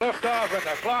liftoff and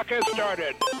the clock has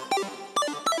started.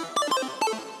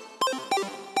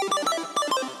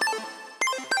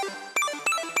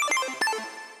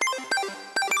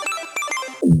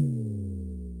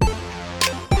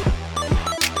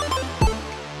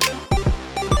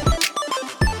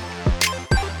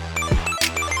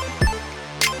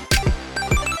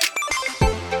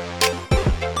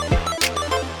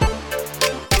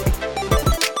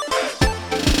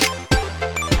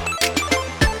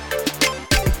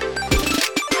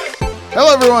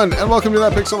 Hello, everyone, and welcome to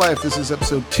That Pixel Life. This is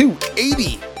episode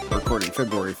 280, recording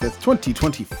February 5th,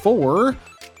 2024.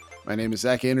 My name is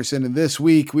Zach Anderson, and this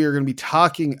week we are going to be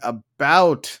talking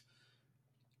about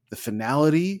the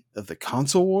finality of the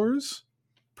console wars,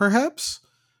 perhaps.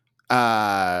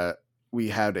 We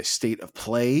had a state of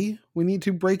play we need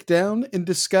to break down and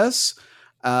discuss.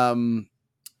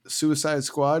 Suicide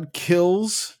Squad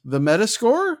kills the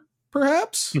Metascore,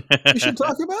 perhaps, we should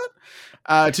talk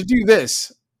about. To do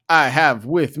this, I have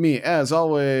with me, as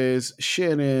always,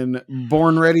 Shannon,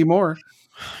 Born Ready More.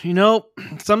 You know,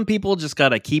 some people just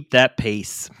gotta keep that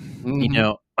pace. Mm-hmm. You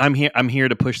know, I'm here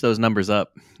to push those numbers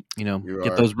up. You know,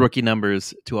 get those rookie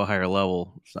numbers to a higher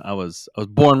level. So I was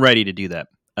born ready to do that.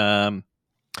 I'm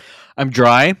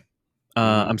dry.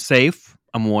 I'm safe.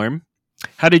 I'm warm.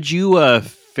 How did you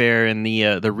fare in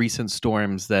the recent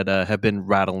storms that have been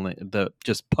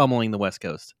just pummeling the West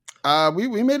Coast?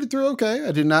 We made it through okay.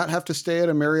 I did not have to stay at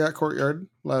a Marriott Courtyard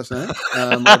last night.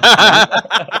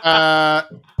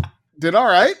 Did all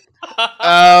right.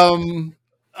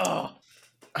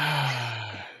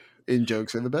 In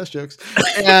jokes are the best jokes.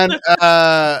 And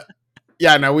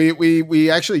we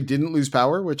actually didn't lose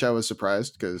power, which I was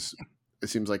surprised because it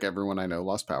seems like everyone I know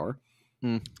lost power.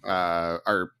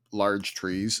 Our large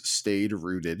trees stayed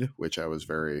rooted, which I was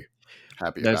very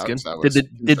happy about. Good.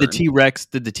 Did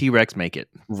the T-Rex make it?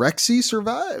 Rexy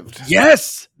survived.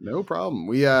 Yes, no problem.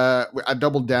 I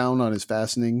doubled down on his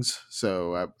fastenings,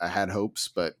 so I had hopes,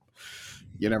 but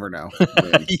you never know.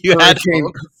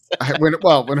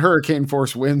 When hurricane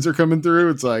force winds are coming through,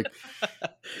 it's like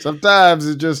sometimes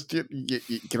it just you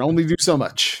can only do so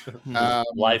much.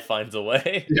 Life finds a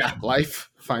way. Yeah,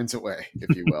 life finds a way,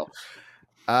 if you will.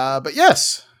 But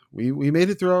yes, we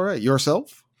made it through all right.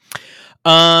 Yourself?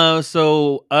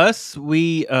 So us,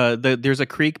 there's a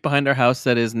creek behind our house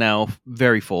that is now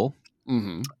very full.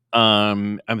 Mm-hmm.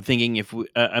 I'm thinking if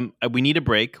we need a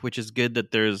break, which is good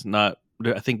that there's not.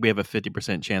 I think we have a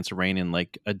 50% chance of rain in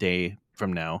like a day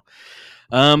from now.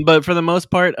 But for the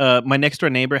most part, my next door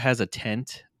neighbor has a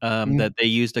tent that they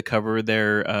use to cover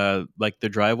their their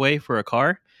driveway for a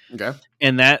car. Okay.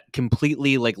 And that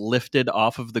completely lifted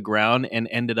off of the ground and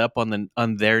ended up on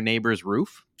their neighbor's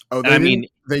roof. Oh,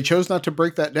 they chose not to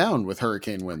break that down with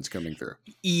hurricane winds coming through.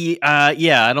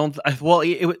 Yeah,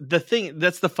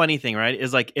 that's the funny thing, right?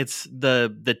 Is it's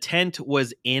the tent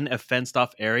was in a fenced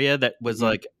off area that was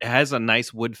it has a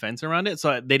nice wood fence around it.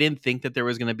 So they didn't think that there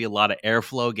was going to be a lot of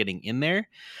airflow getting in there.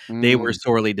 They were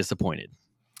sorely disappointed.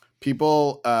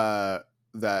 People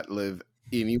that live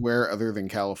anywhere other than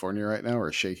California right now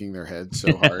are shaking their heads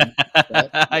so hard.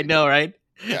 I know, right?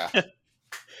 Yeah.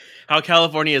 How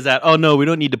California is that? Oh no, we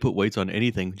don't need to put weights on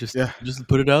anything. Just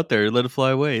put it out there, let it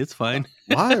fly away. It's fine.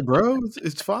 Why, bro?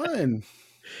 It's fine.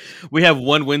 We have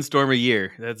one windstorm a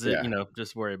year. That's it. You know,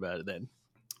 just worry about it then.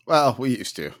 Well, we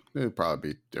used to. It'd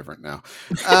probably be different now.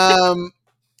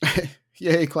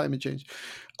 Yay, climate change.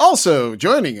 Also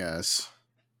joining us,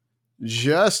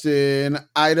 Justin.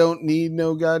 I don't need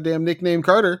no goddamn nickname,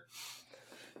 Carter.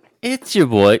 It's your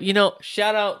boy. You know,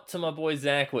 shout out to my boy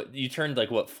Zach. What you turned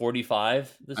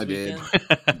 45 this weekend?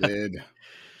 I did.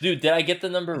 Dude, did I get the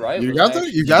number right? You got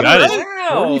it. You got it right.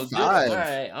 Wow, 45.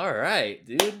 Dude, all right,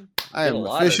 dude. I am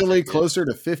officially closer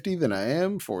to 50 than I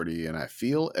am 40, and I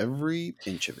feel every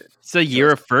inch of it. It's a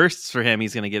year of firsts for him.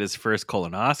 He's going to get his first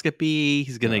colonoscopy.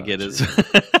 He's going to get his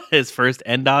his first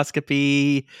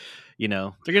endoscopy. You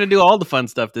know, they're going to do all the fun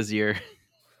stuff this year.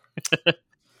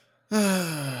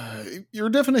 Your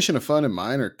definition of fun and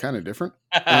mine are kind of different.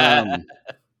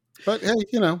 But hey,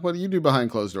 what do you do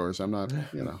behind closed doors? I'm not,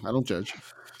 I don't judge.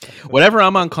 Whatever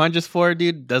I'm unconscious for,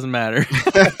 dude, doesn't matter.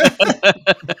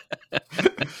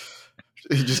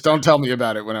 You just don't tell me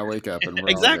about it when I wake up. And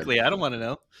exactly. I don't want to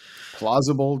know.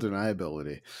 Plausible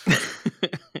deniability.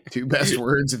 Two best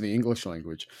words in the English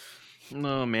language.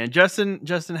 Oh man. Justin,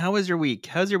 how was your week?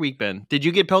 How's your week been? Did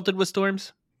you get pelted with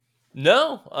storms?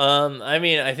 No, I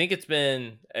mean, I think it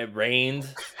rained.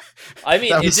 I mean,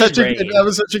 that was such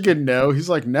a good no. He's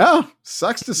like, no,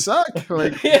 sucks to suck.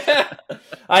 Yeah,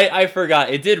 I forgot.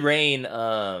 It did rain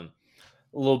a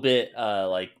little bit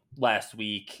last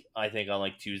week, I think on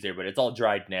Tuesday, but it's all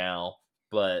dried now.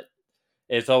 But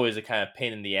it's always a kind of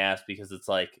pain in the ass because it's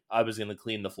like I was gonna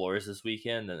clean the floors this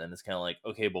weekend, and then it's kind of like,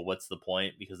 okay, but what's the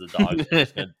point? Because the dogs are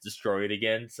just gonna destroy it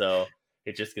again, so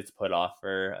it just gets put off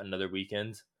for another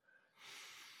weekend.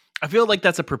 I feel like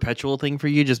that's a perpetual thing for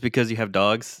you, just because you have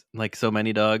dogs, like so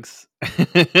many dogs.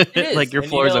 Like your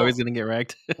floor is always gonna get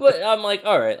wrecked. But I'm like,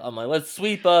 all right, let's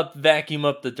sweep up, vacuum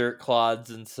up the dirt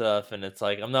clods and stuff, and it's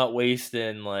like I'm not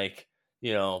wasting like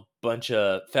bunch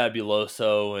of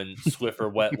Fabuloso and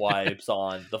Swiffer wet wipes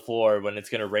on the floor when it's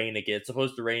gonna rain again. It's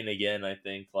supposed to rain again, I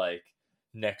think, like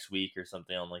next week or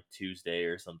something, on like Tuesday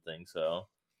or something. So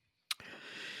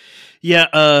yeah,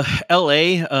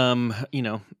 LA,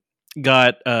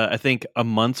 got I think a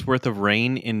month's worth of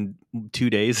rain in 2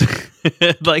 days.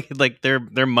 like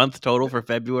their month total for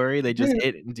February, they just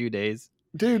hit in 2 days.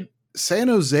 Dude, San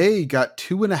Jose got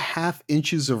 2.5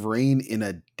 inches of rain in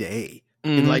a day.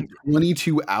 In like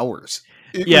 22 hours.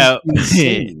 It was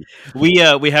insane. We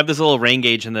have this little rain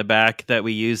gauge in the back that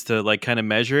we use to like kind of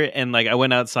measure it, and like I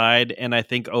went outside and I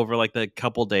think over like the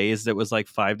couple days it was like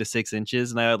 5 to 6 inches,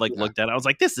 and I like looked at it, I was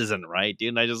like, this isn't right, dude,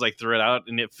 and I just like threw it out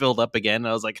and it filled up again, and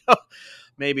I was like, oh,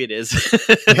 maybe it is.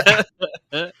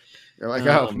 You're like,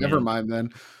 oh, never mind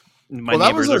then. My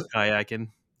neighbors are kayaking.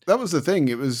 That was the thing.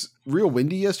 It was real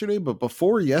windy yesterday, but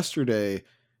before yesterday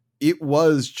it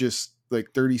was just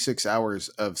like 36 hours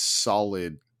of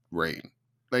solid rain.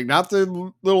 Like not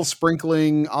the little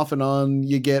sprinkling off and on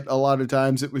you get a lot of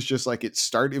times. It was just like it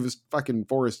was fucking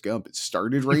Forrest Gump. It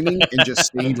started raining and just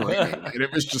stayed raining. And it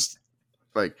was just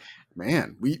like,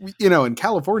 man, we in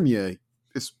California,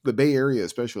 it's the Bay Area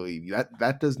especially,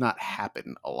 that does not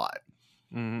happen a lot.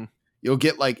 Mm-hmm. You'll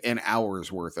get like an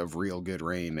hour's worth of real good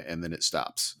rain and then it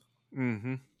stops.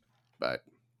 Mm-hmm. But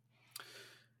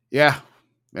yeah.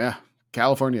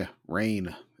 California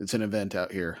rain. It's an event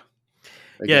out here.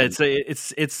 Again. Yeah,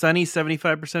 it's sunny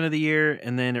 75% of the year,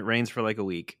 and then it rains for like a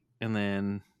week, and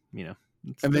then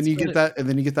and then you get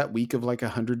that week of like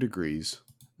 100 degrees,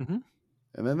 and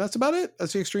then that's about it.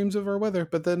 That's the extremes of our weather.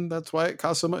 But then that's why it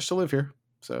costs so much to live here.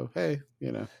 So hey,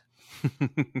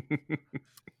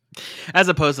 as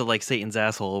opposed to like Satan's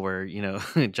asshole, where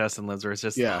Justin lives, where it's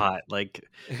just hot. Like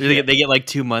they get like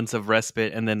 2 months of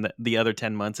respite, and then the other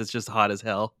 10 months it's just hot as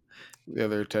hell. The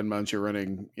other 10 months you're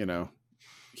running,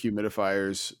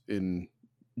 humidifiers in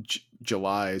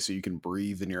July so you can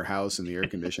breathe in your house in the air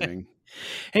conditioning.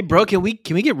 Hey, bro, can we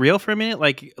get real for a minute?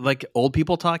 Like old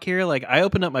people talk here. Like I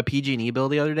opened up my PG&E bill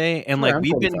the other day, and like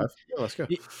we've 45. Been, let's go.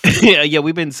 yeah,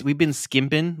 we've been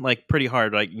skimping like pretty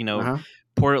hard. Like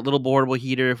pour a little portable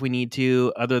heater if we need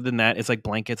to. Other than that, it's like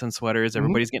blankets and sweaters.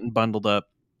 Everybody's getting bundled up.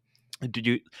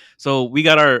 So we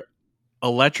got our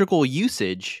electrical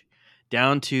usage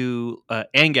down to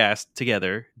and gas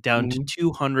together down to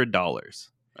 $200.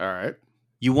 All right.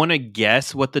 You want to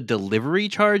guess what the delivery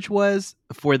charge was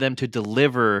for them to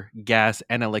deliver gas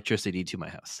and electricity to my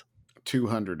house?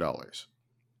 $200.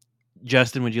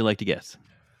 Justin, would you like to guess?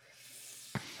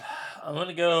 I'm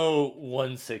gonna go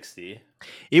 $160.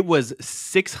 It was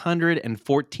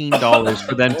 $614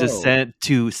 for them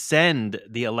to send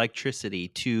the electricity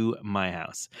to my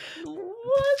house.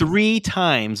 What? 3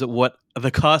 times what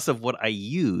the cost of what I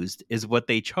used is what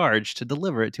they charged to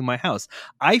deliver it to my house.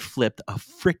 I flipped a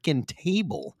freaking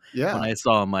table when I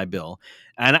saw my bill,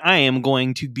 and I am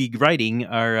going to be writing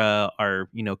our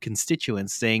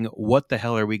constituents saying, what the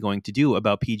hell are we going to do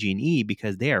about PG&E,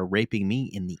 because they are raping me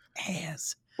in the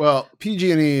ass. Well,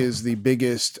 PG&E is the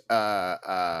biggest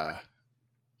scam.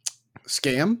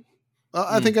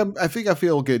 I think I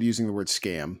feel good using the word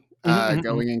scam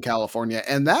going in California,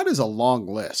 and that is a long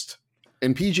list,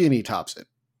 and PG&E tops it.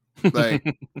 Like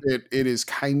it is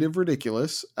kind of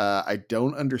ridiculous. I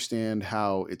don't understand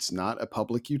how it's not a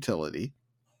public utility,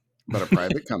 but a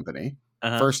private company.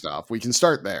 First off, we can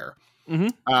start there.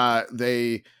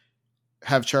 They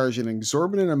have charged an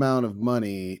exorbitant amount of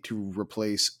money to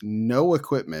replace no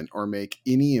equipment or make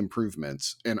any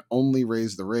improvements, and only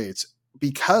raise the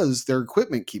because their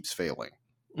equipment keeps failing.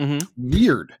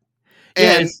 Weird.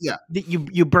 And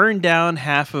you burn down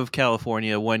half of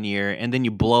California one year, and then you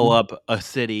blow up a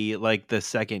city like the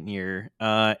second year,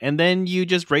 and then you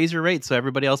just raise your rates so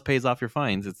everybody else pays off your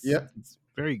fines. It's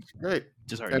very great.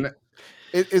 Disheartening. And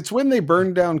it's when they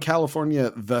burned down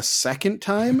California the second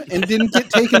time and didn't get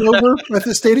taken over by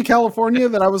the state of California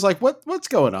that I was like, what's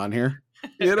going on here?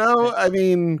 I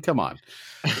mean, come on.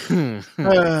 But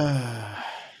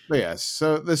yes,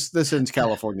 so this ends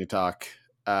California talk.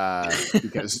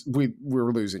 because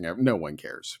we're losing it. No one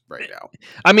cares right now.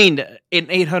 I mean, an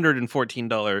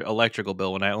 $814 electrical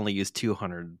bill when I only use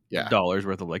 $200 worth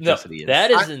of electricity.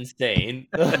 That is insane.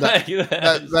 That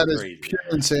is crazy. pure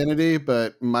insanity.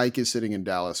 But Mike is sitting in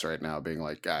Dallas right now, being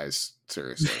like, "Guys,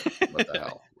 seriously, what the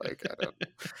hell?" Like, I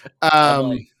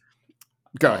don't.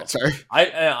 Go ahead. Sorry.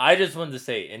 I just wanted to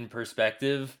say, in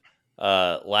perspective,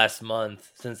 last month,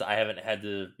 since I haven't had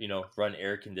to run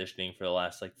air conditioning for the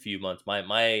last like few months, my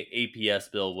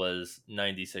APS bill was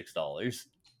 $96.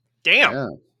 Damn. Yeah.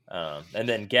 And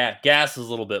then gas is a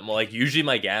little bit more. Like usually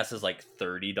my gas is like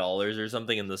 $30 or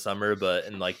something in the summer, but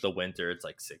in like the winter it's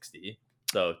like $60.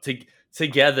 So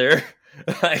together,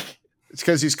 like it's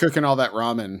because he's cooking all that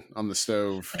ramen on the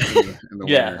stove in the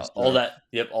yeah, winter, so.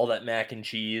 all that mac and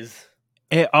cheese.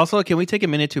 Hey, also, can we take a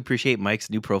minute to appreciate Mike's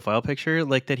new profile picture,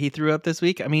 like that he threw up this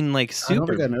week? I mean, like super. I don't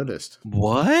think I noticed.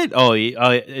 What? Oh, are you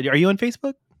on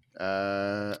Facebook?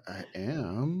 I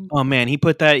am. Oh man, he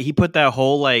put that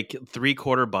whole like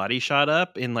 3/4 body shot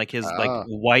up in like his like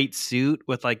white suit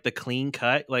with like the clean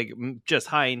cut, like just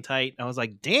high and tight. I was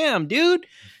like, damn, dude,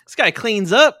 this guy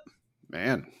cleans up.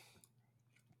 Man,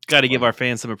 got to give our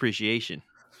fans some appreciation.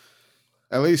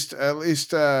 At least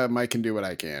Mike can do what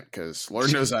I can't, because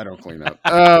Lord knows I don't clean up.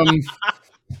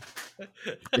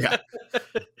 Yeah.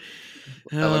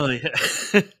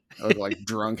 I look like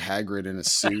drunk Hagrid in a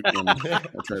suit when I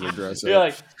try to dress up. You're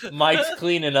like, Mike's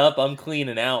cleaning up, I'm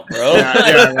cleaning out, bro.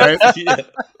 Yeah, right? Yeah.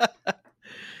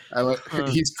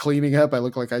 He's cleaning up. I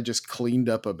look like I just cleaned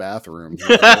up a bathroom.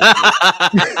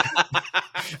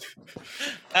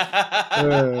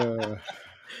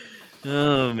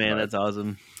 Oh man, that's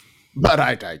awesome. But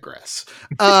I digress.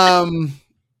 I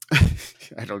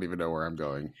don't even know where I'm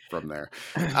going from there.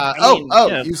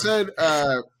 Yeah. You said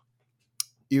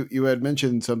you had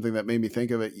mentioned something that made me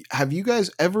think of it. Have you guys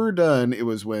ever done? It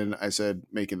was when I said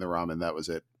making the ramen. That was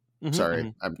it. Mm-hmm,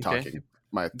 sorry, I'm talking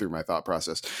through my thought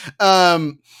process.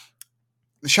 Shabu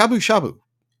shabu.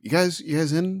 You guys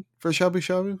in for shabu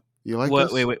shabu? You like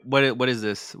what? This? Wait. What is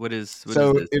this? What is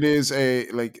this? It is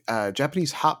a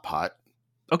Japanese hot pot.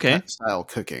 Style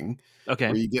cooking. Okay.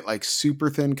 Where you get like super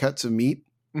thin cuts of meat,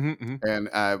 and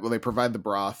they provide the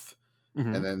broth,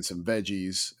 and then some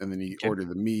veggies, and then you order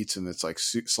the meats, and it's like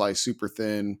sliced super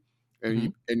thin,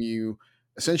 and you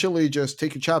essentially just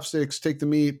take your chopsticks, take the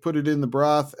meat, put it in the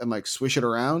broth, and like swish it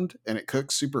around, and it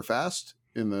cooks super fast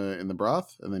in the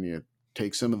broth, and then you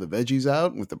take some of the veggies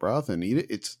out with the broth and eat it.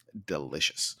 It's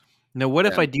delicious. Now, what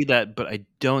if I do that, but I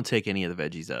don't take any of the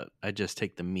veggies out? I just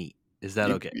take the meat. Is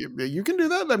that okay? You can do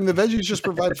that. I mean, the veggies just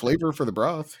provide flavor for the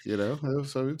broth,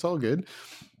 so it's all good.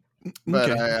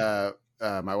 But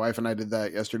my wife and I did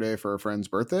that yesterday for a friend's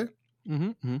birthday.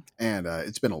 And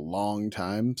it's been a long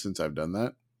time since I've done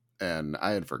that, and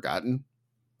I had forgotten.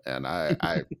 And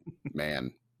I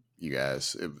man, you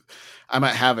guys, I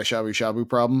might have a shabu shabu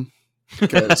problem,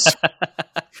 because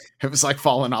it was like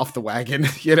falling off the wagon.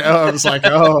 I was like,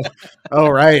 oh,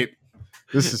 right.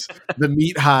 This is the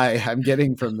meat high I'm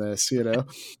getting from this, eating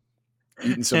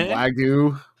some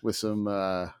Wagyu with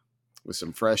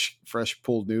some fresh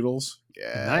pulled noodles.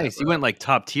 Yeah. Nice. Bro. You went like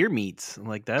top tier meats.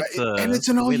 Like that's and it's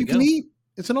an all you can eat.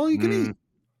 It's an all you can eat.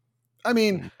 I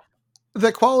mean,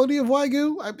 the quality of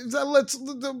Wagyu, let's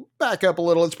back up a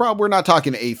little. We're not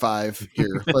talking A5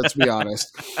 here. Let's be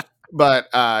honest. But,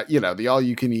 the all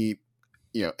you can eat,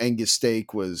 Angus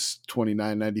steak was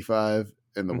 $29.95.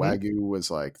 And the Wagyu was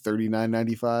like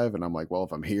 $39.95, and I'm like, well,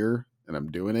 if I'm here and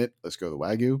I'm doing it, let's go to the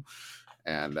Wagyu.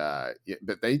 And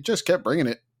but they just kept bringing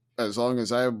it. As long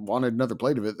as I wanted another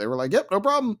plate of it, they were like, "Yep, no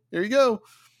problem. Here you go."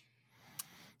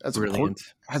 That's brilliant.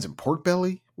 Had some pork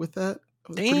belly with that. That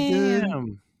was pretty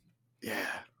good.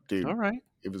 Yeah, dude. All right,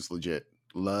 it was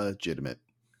legitimate.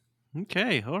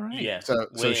 Okay, all right. Yeah. So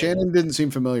Shannon didn't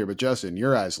seem familiar, but Justin,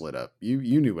 your eyes lit up.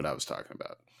 You knew what I was talking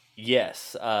about.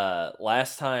 Yes.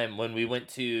 Last time when we went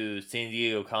to San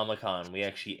Diego Comic-Con, we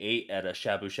actually ate at a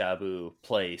shabu shabu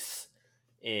place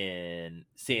in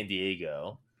San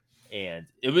Diego, and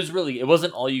it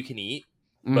wasn't all you can eat,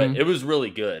 but it was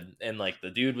really good. And like the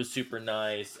dude was super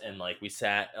nice, and like we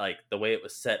sat, like the way it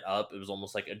was set up, it was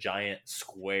almost like a giant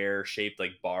square shaped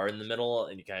like bar in the middle,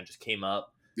 and you kind of just came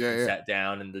up, sat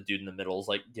down, and the dude in the middle is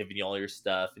like giving you all your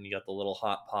stuff, and you got the little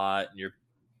hot pot, and you're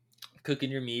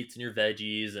cooking your meats and your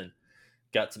veggies, and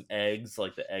got some eggs,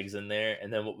 like the eggs in there.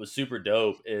 And then what was super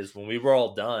dope is when we were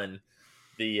all done,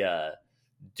 the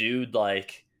dude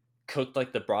like cooked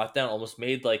like the broth down, almost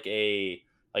made like a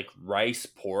rice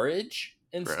porridge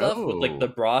and stuff with like the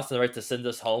broth, and right to send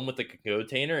us home with like a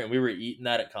container. And we were eating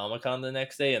that at Comic-Con the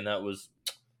next day, and that was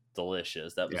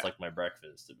delicious. That was like my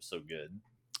breakfast. It was so good.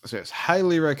 So yes,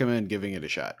 highly recommend giving it a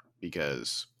shot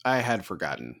because I had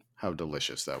forgotten how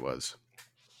delicious that was.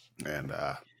 And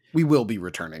we will be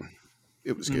returning.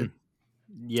 It was good.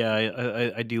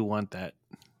 Yeah, I do want that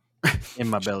in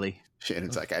my belly.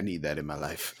 Shannon's like, I need that in my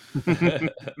life.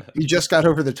 He just got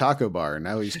over the taco bar, and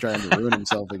now he's trying to ruin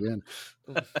himself again.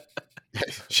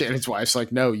 Shannon's wife's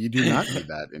like, no, you do not need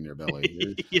that in your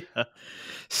belly. Yeah.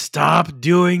 Stop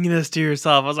doing this to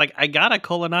yourself. I was like, I got a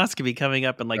colonoscopy coming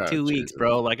up in like 2 weeks,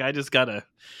 bro. Like, I just gotta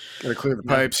clear the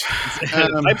pipes.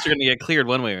 The pipes are gonna get cleared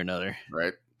one way or another.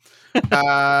 Right.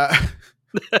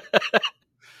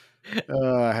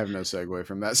 I have no segue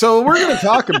from that. So we're going to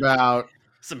talk about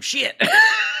some shit.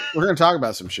 We're going to talk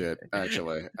about some shit,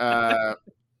 actually. The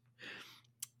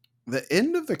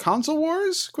end of the console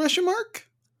wars? Question mark?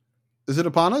 Is it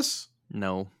upon us?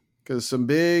 No. Because some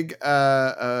big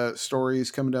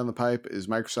stories coming down the pipe is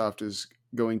Microsoft is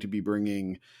going to be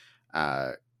bringing,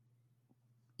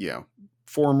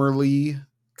 formerly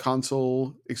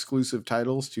console exclusive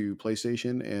titles to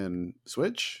PlayStation and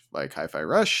Switch, like Hi-Fi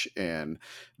Rush, and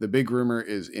the big rumor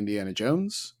is Indiana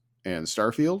Jones and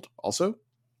Starfield also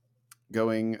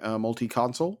going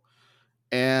multi-console.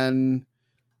 And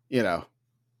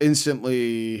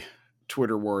instantly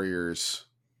Twitter warriors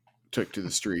took to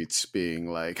the streets being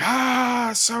like,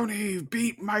 Sony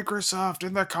beat Microsoft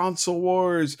in the console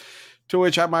wars, to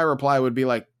which my reply would be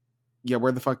like, yeah,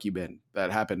 where the fuck you been?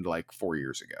 That happened like 4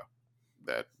 years ago.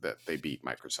 That they beat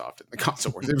Microsoft in the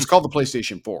console wars. It was called the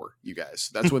PlayStation 4, you guys.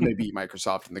 That's when they beat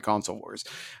Microsoft in the console wars.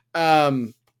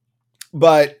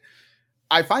 But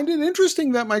I find it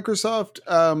interesting that Microsoft,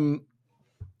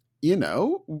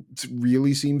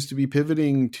 really seems to be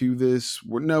pivoting to this.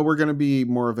 We're going to be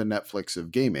more of a Netflix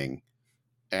of gaming.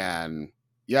 And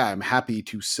yeah, I'm happy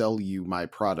to sell you my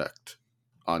product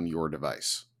on your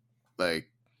device. Like,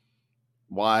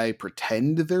 why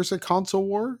pretend there's a console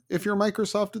war if you're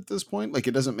Microsoft at this point? Like,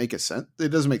 it doesn't make sense. It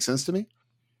doesn't make sense to me.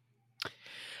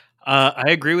 I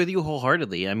agree with you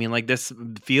wholeheartedly. I mean, like, this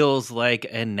feels like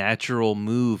a natural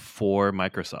move for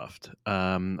Microsoft.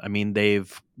 I mean,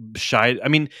 they've shied. I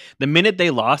mean, the minute they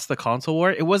lost the console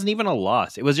war, it wasn't even a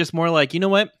loss. It was just more like, you know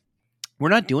what? We're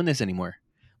not doing this anymore.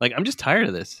 Like, I'm just tired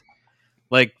of this.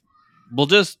 Like, we'll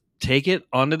just take it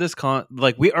onto this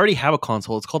like, we already have a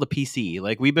console. It's called a PC.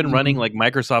 Like, we've been running like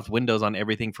Microsoft Windows on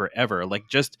everything forever. Like,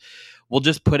 we'll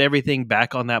just put everything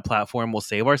back on that platform. We'll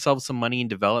save ourselves some money in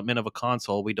development of a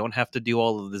console. We don't have to do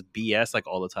all of this BS like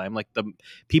all the time. Like, the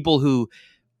people who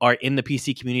are in the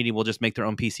PC community will just make their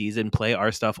own PCs and play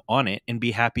our stuff on it and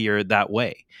be happier that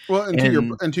way. Well, and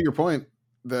to your point,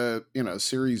 the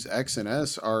Series X and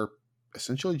S are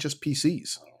essentially just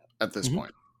PCs at this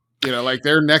point. Like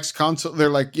their next console, they're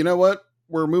like, you know what?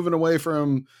 We're moving away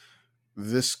from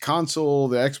this console,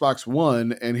 the Xbox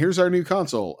One, and here's our new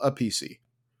console, a PC.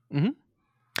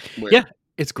 Yeah,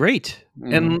 it's great.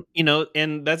 And,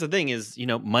 and that's the thing is,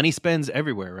 money spends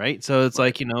everywhere, right? So it's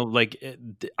like,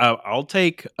 I'll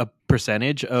take a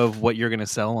percentage of what you're going to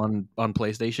sell on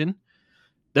PlayStation.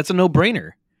 That's a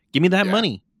no-brainer. Give me that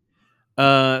money.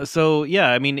 So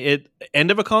yeah, I mean, end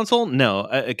of a console? No,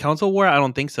 a console war? I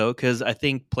don't think so, because I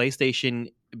think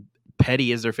PlayStation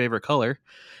petty is their favorite color,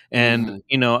 and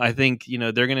I think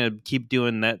they're gonna keep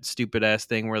doing that stupid ass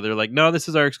thing where they're like, no, this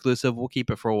is our exclusive, we'll keep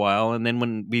it for a while, and then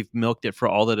when we've milked it for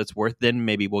all that it's worth, then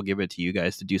maybe we'll give it to you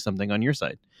guys to do something on your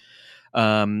side.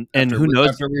 And who knows?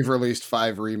 After we've released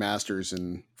 5 remasters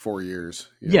in 4 years.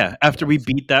 After we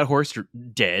beat that horse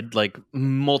dead like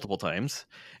multiple times.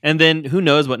 And then who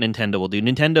knows what Nintendo will do.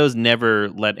 Nintendo's never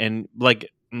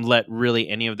let really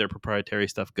any of their proprietary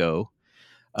stuff go.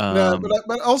 No,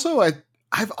 but also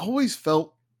I've always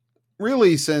felt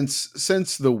really since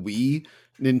the Wii,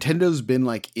 Nintendo's been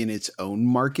like in its own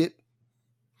market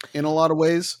in a lot of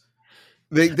ways.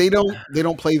 They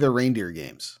don't play their reindeer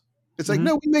games. It's like,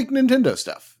 no, we make Nintendo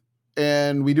stuff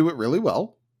and we do it really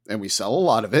well and we sell a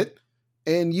lot of it.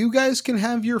 And you guys can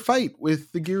have your fight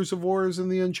with the Gears of Wars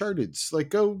and the Uncharted's. Like,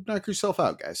 go knock yourself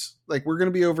out, guys. Like, we're going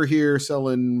to be over here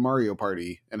selling Mario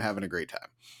Party and having a great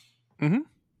time.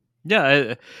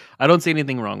 Yeah, I don't see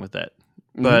anything wrong with that.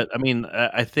 But, I mean,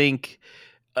 I think,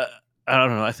 I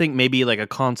don't know. I think maybe like a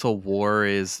console war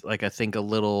is like, I think a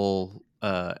little,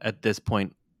 at this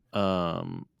point,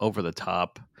 over the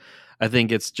top. I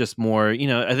think it's just more,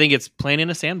 I think it's playing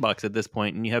in a sandbox at this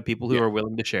point, and you have people who are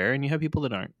willing to share and you have people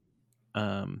that aren't.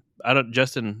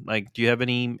 Justin, like, do you have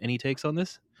any takes on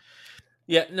this?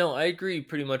 Yeah, no, I agree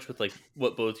pretty much with like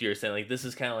what both of you are saying. Like, this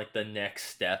is kind of like the next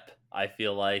step, I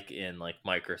feel like, in like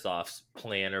Microsoft's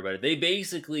plan or better. They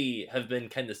basically have been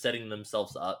kind of setting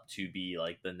themselves up to be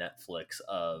like the Netflix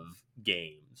of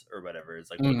games or whatever.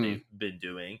 It's like what they've been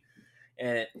doing.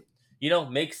 And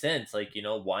makes sense. Like,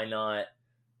 why not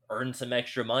earn some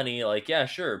extra money? Like, yeah,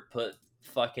 sure, put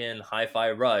fucking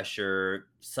Hi-Fi Rush or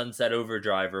Sunset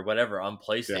Overdrive or whatever on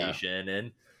PlayStation,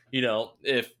 and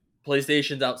if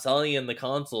PlayStation's outselling in the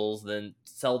consoles, then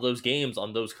sell those games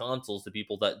on those consoles to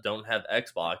people that don't have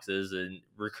Xboxes and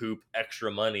recoup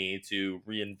extra money to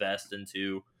reinvest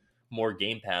into more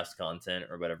Game Pass content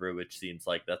or whatever, which seems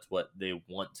like that's what they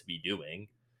want to be doing.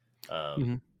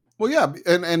 Well, yeah,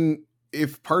 and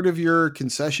if part of your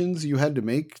concessions you had to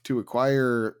make to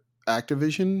acquire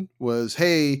Activision was,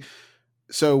 hey,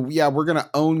 so yeah, we're going to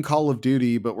own Call of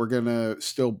Duty, but we're going to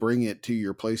still bring it to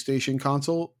your PlayStation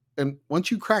console. And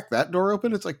once you crack that door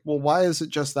open, it's like, well, why is it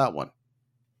just that one?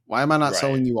 Why am I not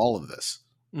selling you all of this?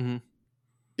 Mm-hmm.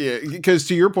 Yeah, because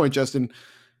to your point, Justin,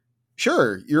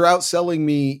 sure, you're outselling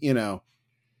me,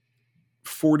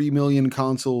 40 million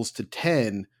consoles to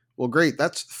 10. Well, great.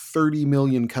 That's 30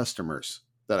 million customers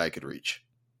that I could reach.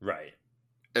 Right.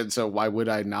 And so why would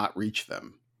I not reach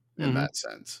them in that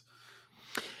sense?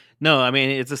 No, I mean,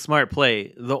 it's a smart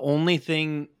play. The only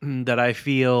thing that I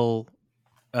feel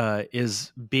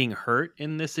is being hurt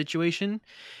in this situation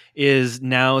is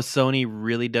now Sony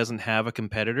really doesn't have a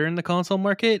competitor in the console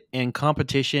market, and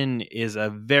competition is a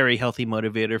very healthy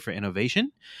motivator for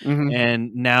innovation. Mm-hmm.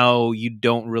 And now you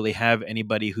don't really have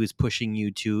anybody who's pushing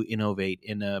you to innovate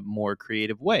in a more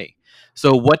creative way.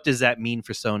 So what does that mean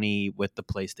for Sony with the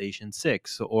PlayStation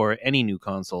 6 or any new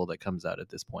console that comes out at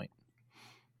this point?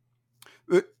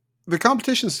 The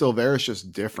competition's still there. It's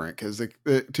just different because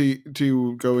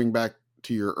to going back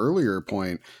to your earlier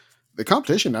point, the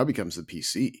competition now becomes the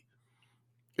PC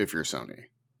if you're Sony,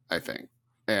 I think,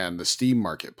 and the Steam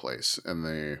marketplace and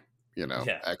the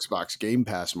Xbox Game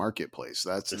Pass marketplace.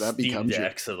 That becomes Steam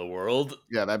Decks of the world.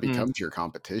 Yeah, that becomes your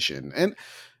competition. And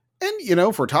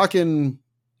if we're talking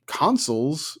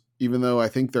consoles, even though I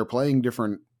think they're playing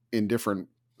in different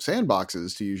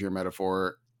sandboxes, to use your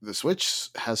metaphor, the Switch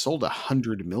has sold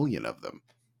 100 million of them.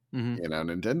 Mm-hmm.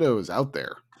 Nintendo is out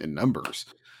there in numbers.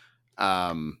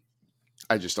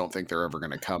 I just don't think they're ever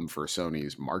going to come for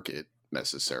Sony's market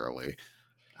necessarily.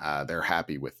 They're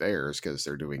happy with theirs because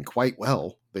they're doing quite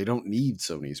well. They don't need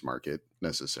Sony's market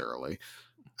necessarily.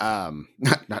 Not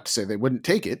to say they wouldn't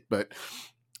take it, but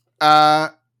and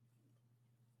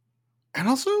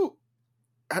also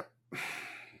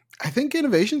I think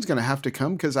innovation is going to have to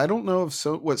come because I don't know if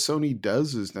what Sony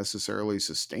does is necessarily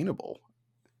sustainable.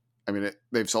 I mean,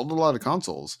 they've sold a lot of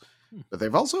consoles, but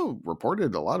they've also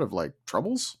reported a lot of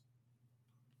troubles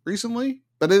recently.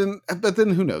 But then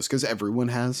who knows? Because everyone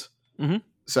has. Mm-hmm.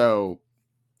 So,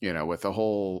 with the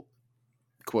whole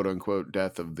quote unquote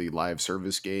death of the live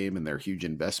service game and their huge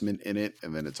investment in it,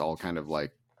 and then it's all kind of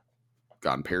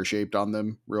gone pear shaped on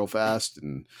them real fast,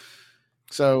 and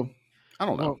so I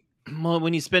don't know. Well,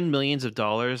 when you spend millions of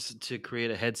dollars to create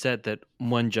a headset that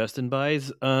one Justin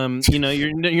buys,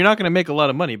 you're not going to make a lot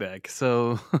of money back.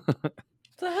 So, what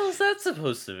the hell is that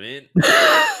supposed to mean?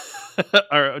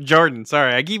 Or Jordan,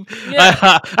 sorry,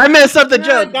 I messed up the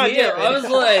joke. God damn it. I was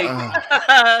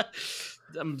like,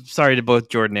 I'm sorry to both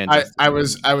Jordan and Justin. I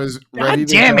was ready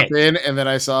to jump in, and then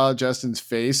I saw Justin's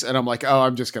face, and I'm like, oh,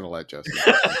 I'm just going to let Justin.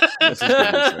 This is going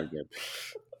to be so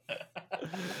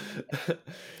good.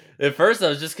 At first, I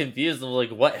was just confused. I'm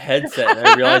like, what headset? And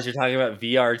I realized you're talking about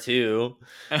VR2.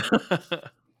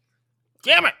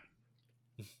 Damn it!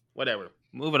 Whatever.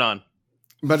 Moving on.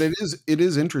 But it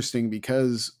is interesting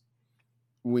because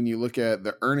when you look at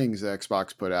the earnings that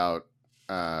Xbox put out,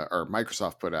 or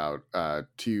Microsoft put out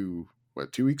 3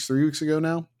 weeks ago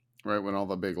now, right when all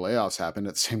the big layoffs happened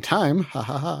at the same time.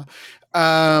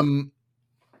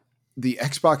 The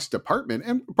Xbox department,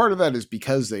 and part of that is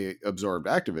because they absorbed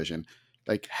Activision,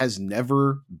 has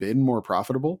never been more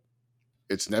profitable.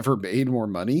 It's never made more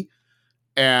money.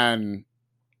 And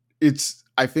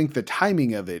I think the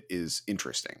timing of it is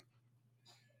interesting.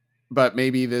 But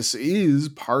maybe this is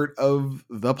part of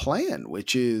the plan,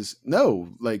 which is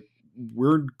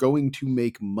we're going to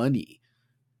make money.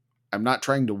 I'm not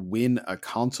trying to win a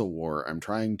console war. I'm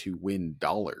trying to win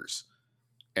dollars.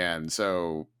 And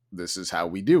so this is how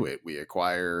we do it. We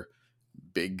acquire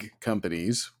big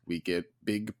companies, we get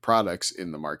big products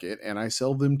in the market, and I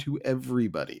sell them to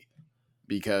everybody.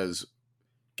 Because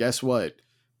guess what?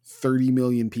 30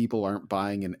 million people aren't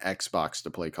buying an Xbox to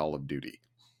play Call of Duty.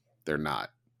 They're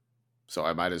not. So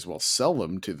I might as well sell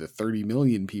them to the 30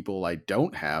 million people I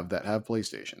don't have that have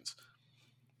PlayStations.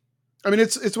 I mean,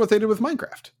 it's what they did with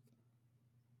Minecraft.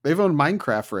 They've owned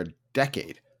Minecraft for a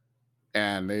decade,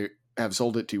 and they have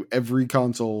sold it to every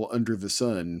console under the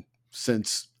sun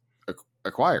since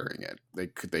acquiring it.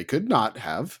 They could not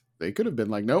have. They could have been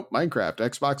like, nope, Minecraft,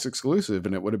 Xbox exclusive,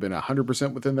 and it would have been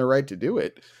 100% within their right to do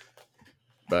it.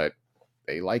 But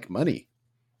they like money.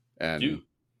 And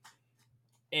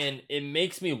it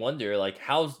makes me wonder, like,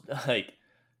 how's, like,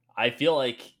 I feel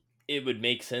like it would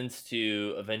make sense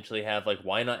to eventually have, like,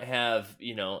 why not have,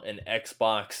 an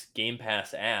Xbox Game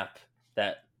Pass app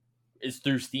that is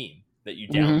through Steam, that you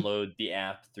download the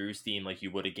app through Steam like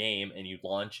you would a game, and you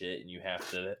launch it, and you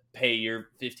have to pay your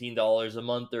 $15 a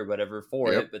month or whatever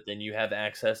for it, but then you have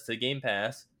access to Game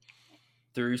Pass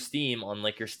through Steam on,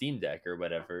 like, your Steam Deck or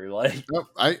whatever. Like,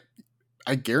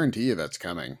 I guarantee you that's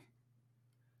coming.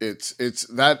 It's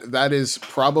that is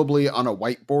probably on a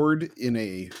whiteboard in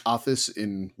a office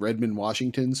in Redmond,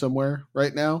 Washington somewhere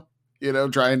right now,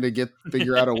 trying to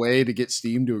figure out a way to get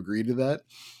Steam to agree to that.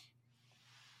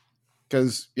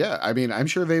 Because, yeah, I mean, I'm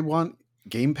sure they want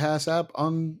Game Pass app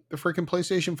on the freaking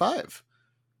PlayStation 5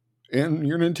 and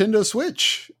your Nintendo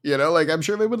Switch. Like, I'm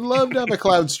sure they would love to have a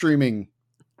cloud streaming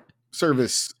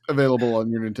service available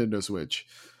on your Nintendo Switch.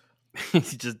 You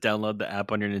just download the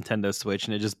app on your Nintendo Switch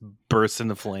and it just bursts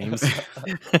into flames.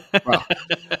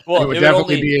 Well, it would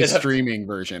definitely be a streaming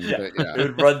version. Yeah, but yeah. It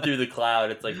would run through the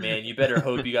cloud. It's like, man, you better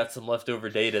hope you got some leftover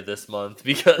data this month,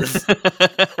 because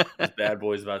this bad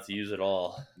boy's about to use it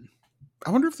all.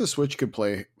 I wonder if the Switch could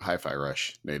play Hi-Fi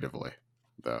Rush natively,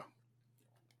 though.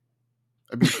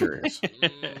 I'd be curious.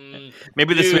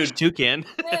 Maybe the Switch 2 can.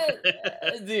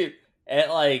 Dude, at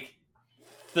like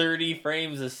 30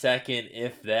 frames a second,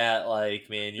 if that, like,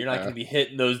 man, you're not going to be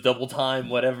hitting those double time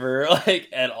whatever, like,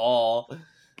 at all.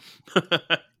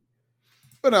 But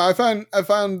no, I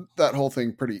found that whole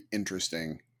thing pretty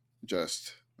interesting.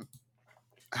 Just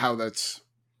how it's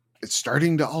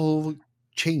starting to all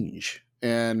change.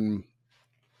 And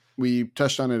we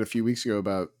touched on it a few weeks ago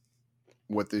about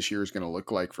what this year is going to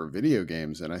look like for video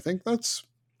games. And I think that's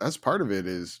part of it,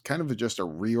 is kind of just a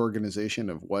reorganization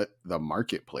of what the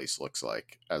marketplace looks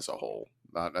like as a whole.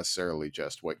 Not necessarily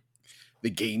just what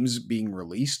the games being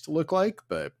released look like,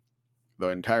 but the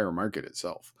entire market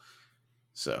itself.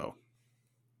 So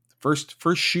first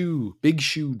big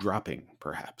shoe dropping,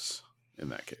 perhaps, in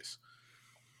that case.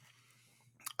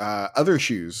 Other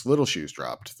shoes, little shoes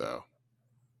dropped, though,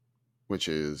 which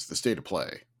is the State of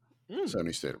Play.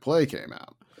 Sony State of Play came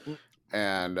out.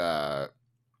 And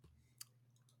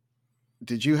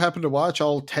did you happen to watch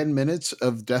all 10 minutes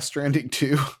of Death Stranding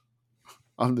 2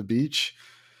 on the beach?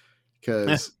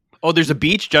 Because there's a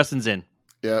beach? Justin's in.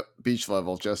 Yep, beach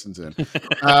level. Justin's in.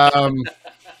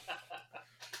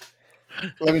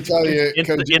 Let me tell you,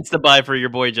 Insta buy for your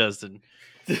boy Justin.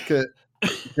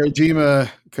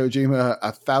 Kojima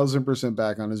 1,000%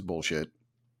 back on his bullshit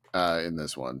in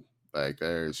this one. Like,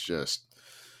 there's just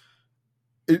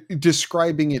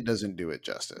describing it doesn't do it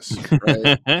justice,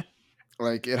 right?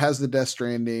 Like, it has the Death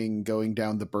Stranding going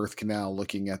down the birth canal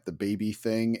looking at the baby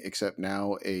thing, except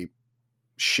now a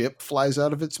ship flies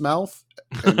out of its mouth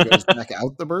and goes back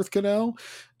out the birth canal.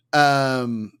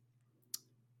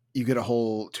 You get a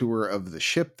whole tour of the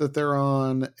ship that they're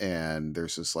on, and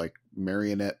there's this like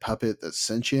marionette puppet that's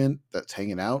sentient that's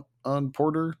hanging out on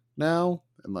Porter now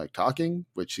and like talking,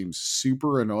 which seems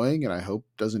super annoying, and I hope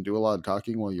doesn't do a lot of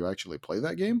talking while you actually play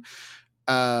that game.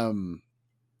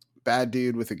 Bad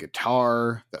dude with a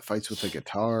guitar that fights with a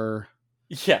guitar.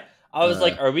 Yeah, I was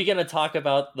like, are we gonna talk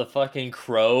about the fucking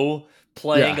crow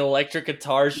playing electric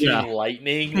guitar, shooting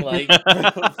lightning, like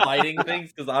fighting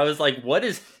things? Because I was like, what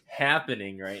is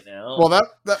happening right now? Well,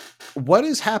 that what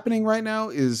is happening right now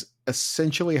is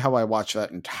essentially how I watched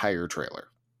that entire trailer.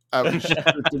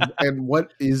 And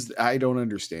what is, I don't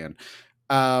understand.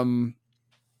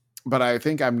 But I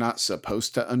think I'm not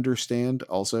supposed to understand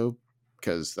also,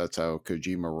 because that's how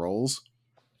Kojima rolls.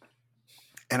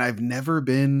 And I've never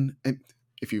been,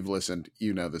 if you've listened,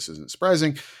 you know this isn't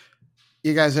surprising.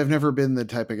 You guys, I've never been the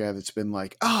type of guy that's been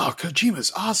like, oh,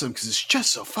 Kojima's awesome because it's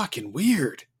just so fucking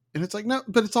weird. And it's like, no,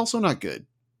 but it's also not good.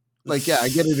 Like, yeah, I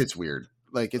get it. It's weird.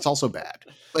 Like, it's also bad.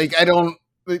 Like, I don't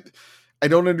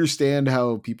understand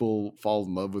how people fall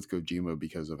in love with Kojima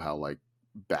because of how like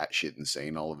batshit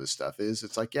insane all of his stuff is.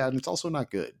 It's like, yeah, and it's also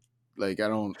not good. Like, I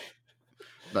don't,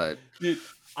 but dude,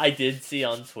 I did see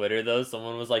on Twitter though,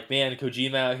 someone was like, man,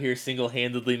 Kojima out here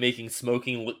single-handedly making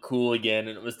smoking look cool again,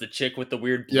 and it was the chick with the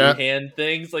weird blue hand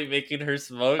things, like making her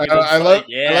smoke. I love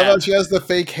how she has the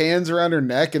fake hands around her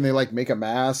neck, and they like make a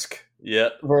mask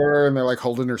for her, and they're like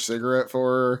holding her cigarette for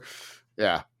her.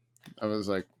 Yeah, I was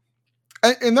like,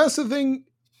 and that's the thing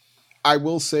I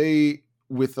will say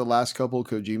with the last couple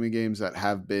Kojima games that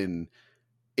have been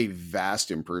a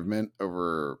vast improvement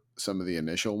over some of the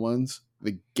initial ones.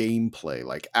 The gameplay,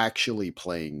 like actually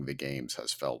playing the games,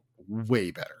 has felt way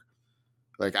better.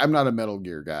 Like, I'm not a Metal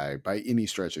Gear guy by any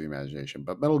stretch of the imagination,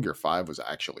 but Metal Gear 5 was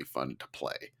actually fun to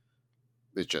play.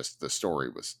 It's just the story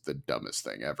was the dumbest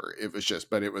thing ever. It was just,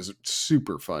 but it was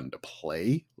super fun to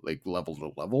play, like level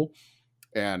to level.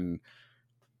 And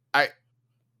I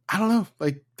don't know,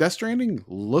 like Death Stranding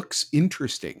looks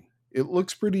interesting. It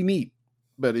looks pretty neat,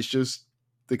 but it's just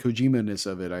the Kojima-ness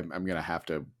of it. I'm going to have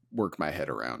to work my head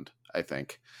around, I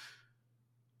think.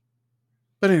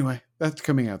 But anyway, that's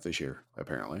coming out this year,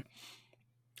 apparently.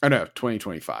 Oh no,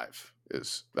 2025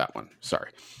 is that one.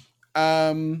 Sorry.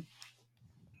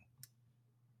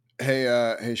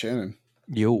 Hey, Shannon.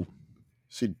 Yo.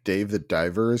 See, Dave the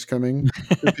Diver is coming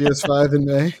to PS5 in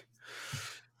May.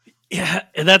 Yeah,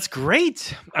 that's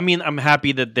great. I mean, I'm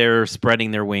happy that they're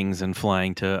spreading their wings and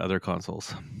flying to other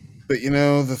consoles. But you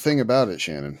know, the thing about it,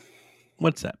 Shannon.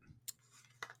 What's that?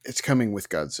 It's coming with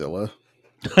Godzilla.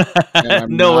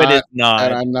 No, it is not.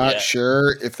 And I'm not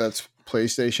sure if that's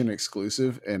PlayStation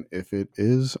exclusive. And if it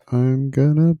is, I'm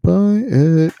gonna buy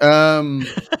it.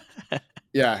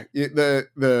 Yeah,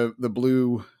 the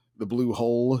blue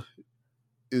hole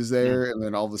is there, and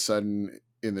then all of a sudden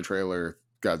in the trailer,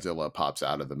 Godzilla pops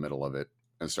out of the middle of it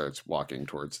and starts walking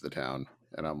towards the town.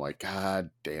 And I'm like, God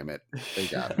damn it, they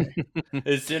got me.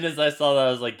 As soon as I saw that,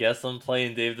 I was like, guess I'm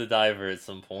playing Dave the Diver at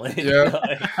some point. Yeah.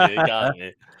 It got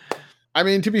me. I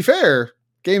mean, to be fair,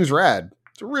 game's rad.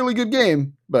 It's a really good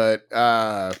game, but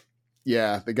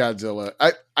yeah, the Godzilla.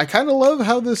 I kind of love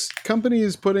how this company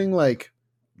is putting like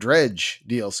Dredge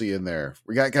DLC in there.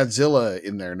 We got Godzilla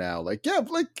in there now. Like, yeah,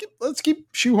 like let's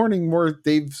keep shoehorning more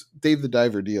Dave the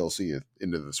Diver DLC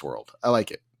into this world. I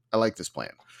like it. I like this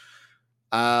plan.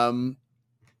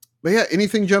 But yeah,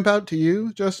 anything jump out to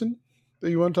you, Justin, that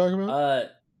you want to talk about?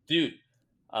 Dude,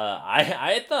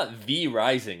 I thought V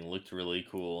Rising looked really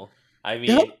cool. I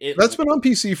mean, that's been on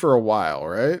PC for a while,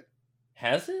 right?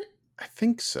 Has it? I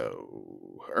think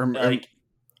so. Or like,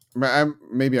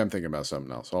 maybe I'm thinking about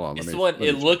something else. Hold on.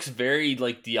 It looks very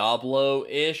like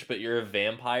Diablo-ish, but you're a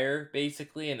vampire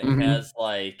basically, and it has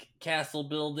like castle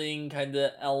building kind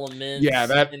of elements. Yeah,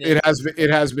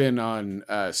 it has been on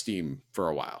Steam for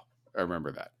a while. I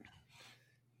remember that.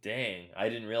 Dang, I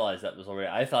didn't realize that was already.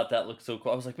 I thought that looked so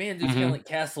cool. I was like, man, dude, it's kind of like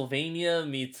Castlevania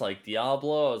meets like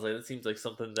Diablo. I was like, that seems like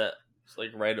something that's like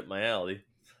right up my alley.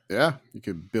 Yeah, you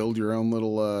could build your own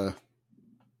little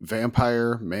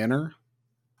vampire manor.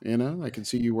 You know, I can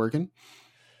see you working.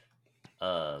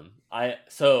 I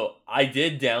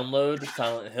did download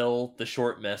Silent Hill: The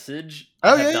Short Message.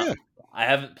 I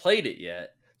haven't played it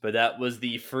yet, but that was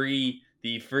the free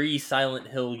Silent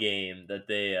Hill game that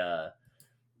they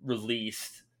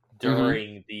released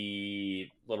during the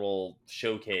little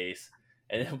showcase,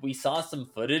 and we saw some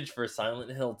footage for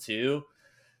Silent Hill 2.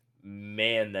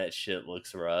 Man, that shit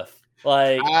looks rough.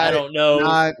 Like, I don't know.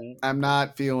 I'm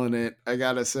not feeling it, I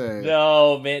gotta say.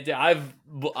 No, man. Dude,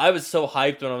 I was so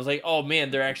hyped when I was like, oh man,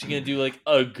 they're actually gonna do like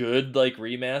a good like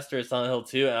remaster of Silent Hill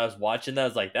 2, and I was watching that. I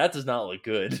was like, that does not look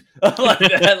good. Like,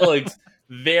 that looks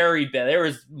very bad. There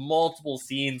was multiple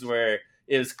scenes where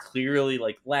it was clearly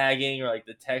like lagging or like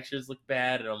the textures look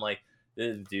bad, and I'm like,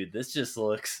 dude, this just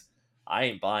looks. I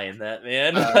ain't buying that,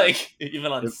 man. Like,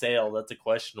 even on sale, that's a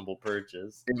questionable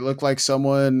purchase. It looked like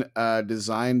someone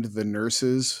designed the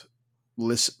nurses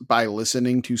by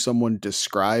listening to someone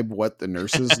describe what the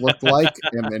nurses looked like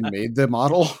and then made the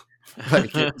model.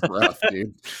 Like, it's rough,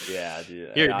 dude. Yeah,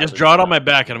 dude. Here, just draw it on my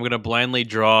back, and I'm going to blindly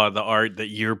draw the art that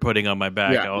you're putting on my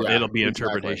back. It'll be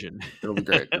interpretation. It'll be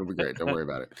great. It'll be great. Don't worry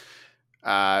about it.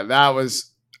 That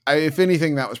was, if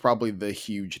anything, that was probably the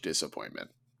huge disappointment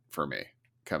for me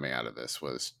coming out of this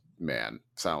was, man,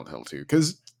 Silent Hill 2.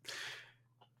 Because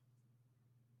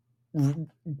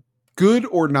good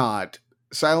or not,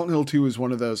 Silent Hill 2 is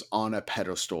one of those on a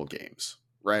pedestal games,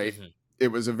 right? Mm-hmm. It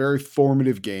was a very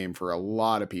formative game for a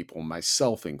lot of people,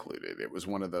 myself included. It was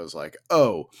one of those like,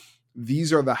 oh,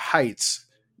 these are the heights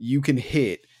you can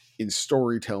hit in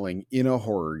storytelling in a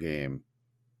horror game,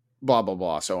 blah, blah,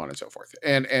 blah, so on and so forth.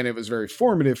 And it was very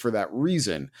formative for that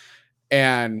reason.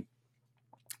 And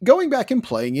going back and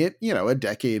playing it, you know, a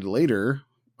decade later,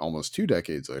 almost 2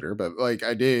 decades later, but like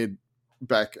I did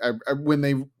back when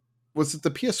they, was it the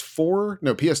PS4?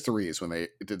 No, PS3 is when they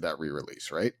did that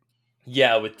re-release, right?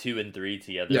 Yeah, with 2 and 3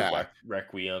 together, yeah.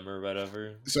 Requiem or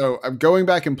whatever. So I'm going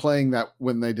back and playing that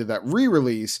when they did that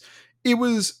re-release. It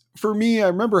was, for me, I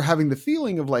remember having the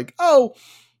feeling of like, oh,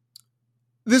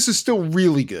 this is still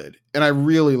really good, and I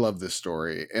really love this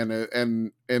story, and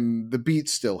the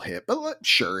beats still hit, but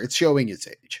sure, it's showing its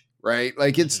age, right?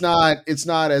 Like it's not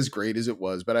as great as it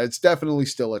was, but it's definitely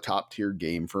still a top tier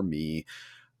game for me.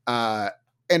 And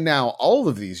now all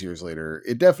of these years later,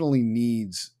 it definitely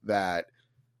needs that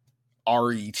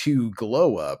RE2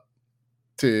 glow up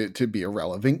to be a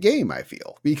relevant game, I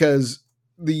feel, because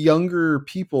the younger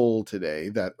people today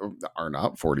that are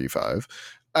not 45,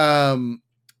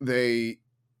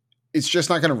 it's just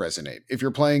not going to resonate. If you're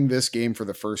playing this game for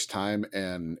the first time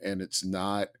and it's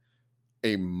not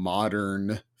a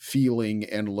modern feeling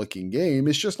and looking game,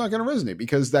 it's just not going to resonate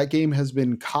because that game has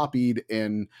been copied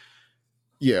and,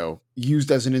 used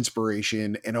as an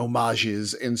inspiration and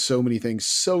homages and so many things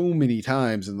so many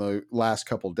times in the last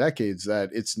couple decades that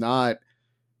it's not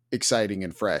exciting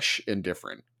and fresh and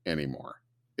different anymore.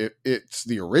 It's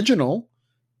the original,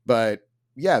 but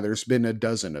yeah, there's been a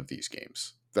dozen of these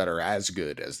games that are as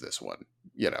good as this one,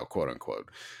 quote unquote.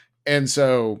 And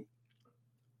so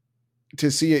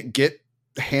to see it get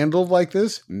handled like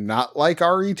this, not like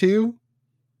RE2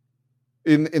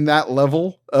 in that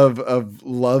level of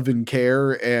love and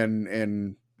care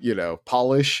and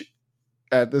polish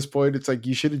at this point, it's like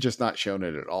you should have just not shown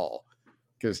it at all.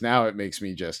 Because now it makes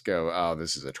me just go, oh,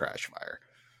 this is a trash fire.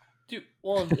 Dude,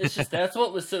 well, it's just that's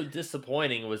what was so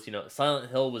disappointing was, Silent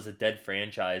Hill was a dead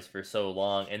franchise for so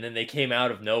long, and then they came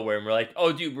out of nowhere and were like,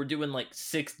 oh, dude, we're doing like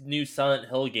 6 new Silent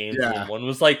Hill games, and one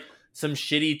was like some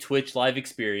shitty Twitch live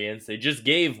experience. They just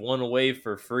gave 1 away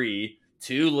for free.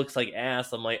 2 looks like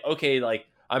ass. I'm like, okay, like,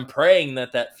 I'm praying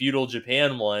that feudal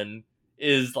Japan one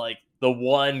is like the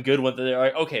one good one that they're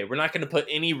like, okay, we're not going to put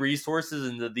any resources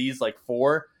into these like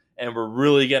 4, and we're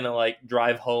really gonna like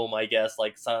drive home, I guess,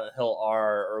 like Silent Hill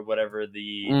R or whatever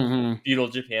the feudal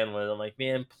Japan was. I'm like,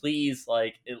 man, please,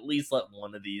 like, at least let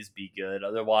one of these be good.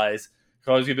 Otherwise,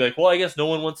 Carl's gonna be like, well, I guess no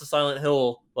one wants a Silent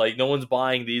Hill. Like, no one's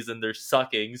buying these and they're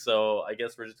sucking. So I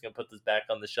guess we're just gonna put this back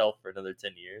on the shelf for another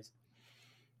 10 years.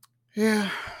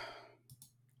 Yeah.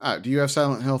 Do you have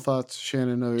Silent Hill thoughts,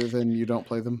 Shannon, other than you don't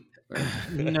play them?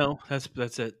 No,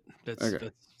 that's it.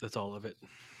 That's all of it.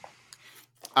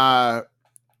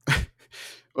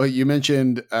 Well, you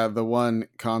mentioned the one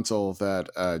console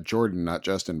that Jordan, not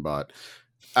Justin, bought.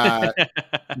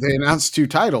 They announced 2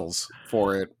 titles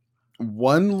for it.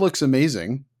 One looks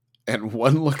amazing, and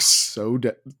one looks so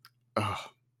bad.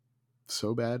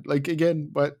 Like, again,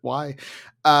 but why?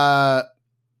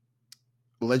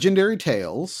 Legendary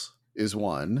Tales is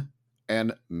one,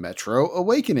 and Metro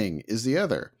Awakening is the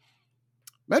other.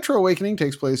 Metro Awakening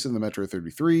takes place in the Metro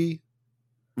 33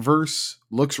 verse,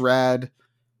 looks rad,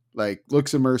 like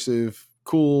looks immersive,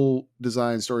 cool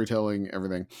design, storytelling,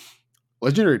 everything.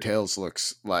 Legendary Tales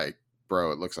looks like,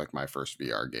 bro, it looks like my first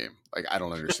VR game. Like, I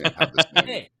don't understand how this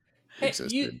thing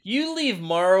existed. You leave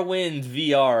Morrowind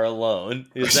VR alone.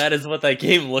 That is what that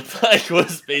game looked like,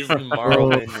 was basically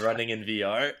Morrowind running in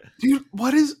VR. Dude,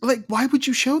 why would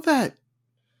you show that?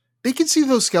 They can see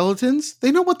those skeletons.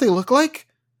 They know what they look like.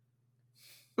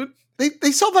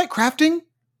 They sell that crafting.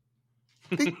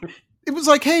 It was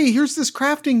like, hey, here's this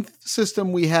crafting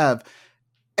system we have.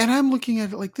 And I'm looking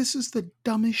at it like, this is the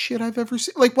dumbest shit I've ever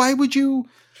seen. Like, why would you?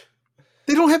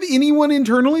 They don't have anyone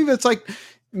internally that's like,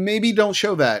 maybe don't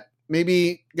show that.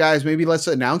 Maybe, guys, let's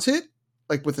announce it,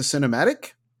 like with a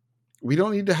cinematic. We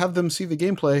don't need to have them see the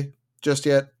gameplay just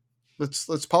yet.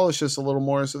 Let's polish this a little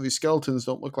more so these skeletons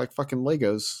don't look like fucking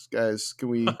Legos, guys. Can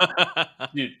we?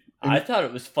 Dude, I thought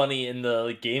it was funny in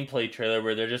the gameplay trailer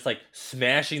where they're just like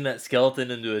smashing that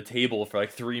skeleton into a table for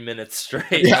like 3 minutes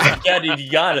straight. Yeah, like, yeah, dude,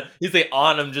 you got it. He's like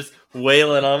on him, just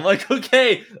wailing on him. Like,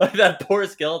 okay, like that poor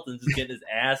skeleton just getting his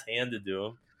ass handed to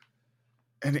him.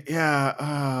 And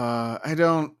yeah, I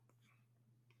don't.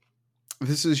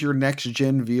 This is your next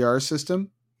gen VR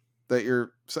system that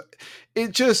you're.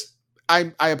 It just.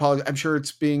 I apologize. I'm sure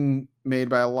it's being made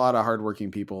by a lot of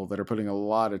hardworking people that are putting a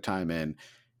lot of time in.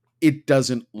 It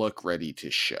doesn't look ready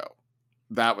to show.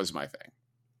 That was my thing.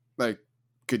 Like,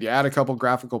 could you add a couple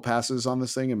graphical passes on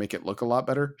this thing and make it look a lot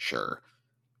better? Sure.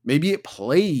 Maybe it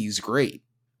plays great.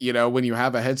 When you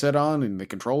have a headset on and the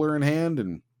controller in hand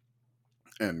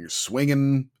and you're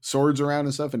swinging swords around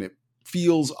and stuff, and it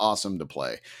feels awesome to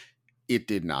play. It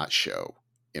did not show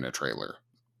in a trailer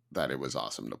that it was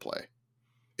awesome to play.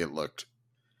 It looked.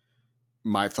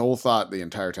 My whole thought the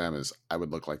entire time is I would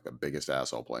look like the biggest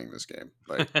asshole playing this game,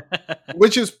 like,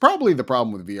 which is probably the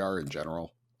problem with VR in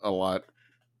general a lot.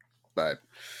 But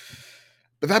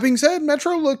that being said,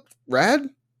 Metro looked rad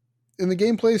in the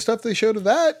gameplay stuff they showed of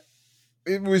that.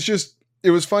 It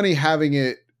was funny having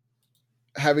the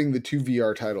 2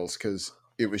 VR titles because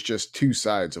it was just 2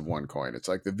 sides of one coin. It's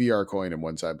like the VR coin and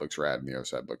one side looks rad and the other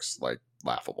side looks like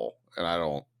laughable.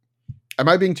 And am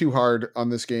I being too hard on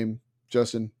this game,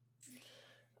 Justin?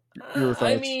 Your thoughts?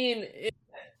 I mean,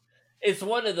 it's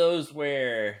one of those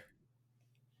where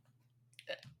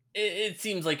it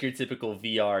seems like your typical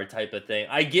VR type of thing.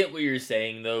 I get what you're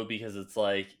saying though, because it's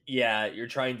like, yeah, you're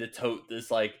trying to tote this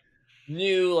like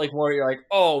new, like more. You're like,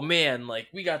 oh man, like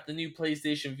we got the new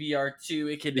PlayStation VR 2.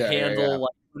 It can Yeah. handle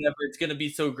like whatever. It's gonna be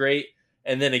so great.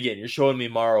 And then again, you're showing me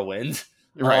Morrowind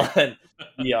Right. on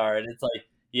VR, and it's like,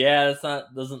 yeah, it's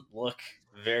not doesn't look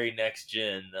very next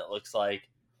gen. That looks like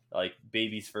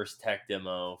baby's first tech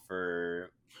demo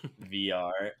for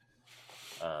VR.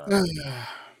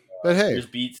 But hey, There's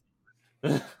Beats.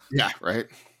 yeah, right.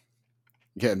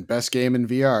 Again, best game in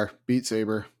VR, Beat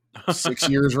Saber, 6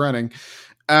 years running.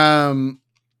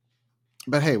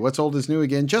 But hey, what's old is new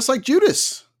again, just like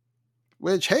Judas.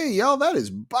 Which, hey, y'all, that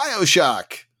is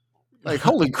BioShock. Like,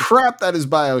 holy crap, that is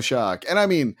BioShock. And I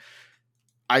mean,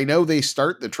 I know they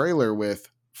start the trailer with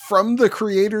from the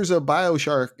creators of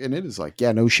BioShock, and it is like,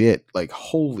 yeah, no shit. Like,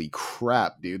 holy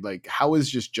crap, dude. Like, how is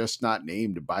just not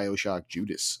named BioShock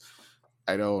Judas?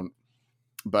 I don't.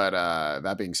 But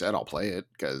that being said, I'll play it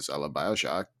because I love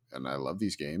BioShock and I love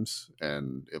these games,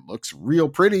 and it looks real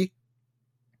pretty.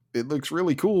 It looks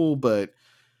really cool, but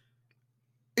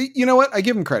you know what? I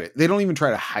give them credit. They don't even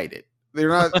try to hide it. They're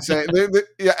not saying.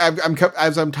 Yeah,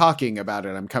 as I'm talking about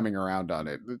it, I'm coming around on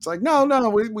it. It's like, no,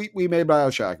 we made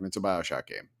BioShock, and it's a BioShock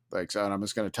game. Like, so, and I'm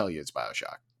just going to tell you it's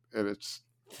BioShock. And it's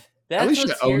That's at least what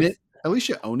you scares. own it. At least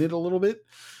you own it a little bit.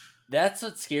 That's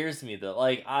what scares me though.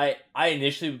 Like I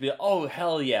initially would be like, oh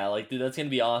hell yeah, like dude, that's gonna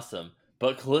be awesome.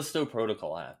 But Callisto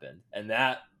Protocol happened, and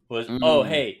that was oh Mm.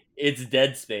 hey, it's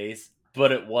Dead Space,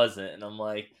 but it wasn't. And I'm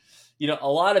like, a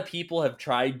lot of people have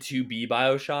tried to be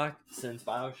Bioshock since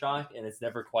Bioshock, and it's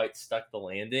never quite stuck the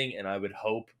landing. And I would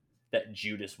hope that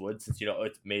Judas would, since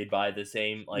it's made by the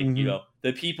same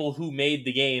the people who made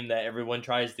the game that everyone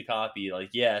tries to copy.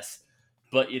 Like yes,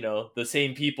 but the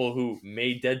same people who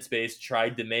made Dead Space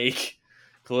tried to make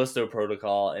Callisto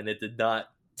Protocol, and it did not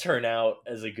turn out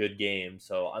as a good game.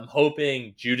 So I'm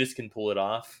hoping Judas can pull it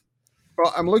off.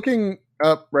 Well, I'm looking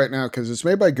up right now because it's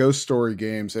made by Ghost Story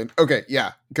Games, and okay,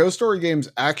 yeah, Ghost Story Games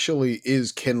actually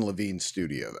is Ken Levine's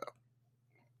studio though,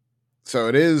 so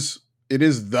it is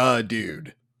the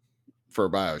dude for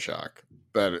BioShock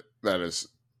that is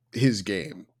his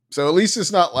game. So at least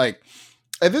it's not like,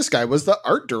 and this guy was the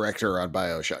art director on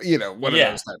BioShock, one of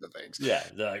those type of things. Yeah,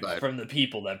 But from the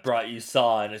people that brought you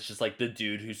Saw, and it's just like the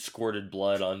dude who squirted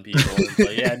blood on people. It's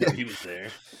like, yeah, no, he was there.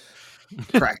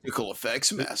 Practical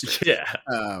effects master. Yeah.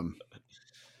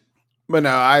 But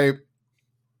no,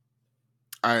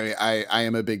 I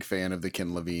am a big fan of the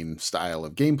Ken Levine style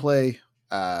of gameplay.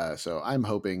 So I'm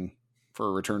hoping for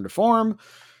a return to form.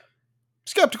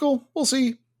 Skeptical, we'll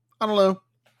see. I don't know.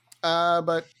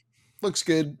 But looks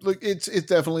good. Look, it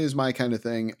definitely is my kind of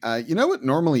thing. You know what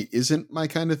normally isn't my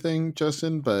kind of thing,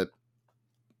 Justin, but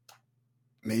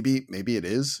maybe it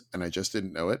is, and I just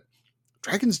didn't know it.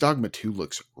 Dragon's Dogma 2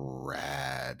 looks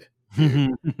rad.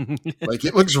 Like,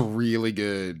 it looks really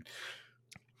good.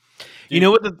 You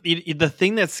know what? The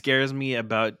thing that scares me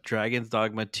about Dragon's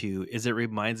Dogma 2 is it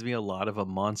reminds me a lot of a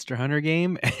Monster Hunter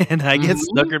game, and I get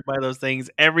suckered by those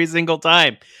things every single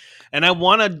time. And I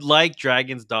want to like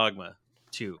Dragon's Dogma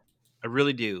 2. I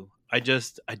really do. I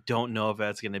don't know if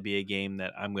that's going to be a game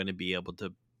that I'm going to be able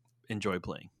to enjoy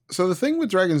playing. So the thing with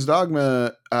Dragon's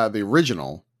Dogma, the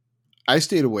original, I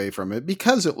stayed away from it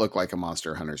because it looked like a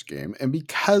Monster Hunter's game, and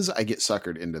because I get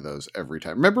suckered into those every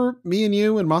time. Remember me and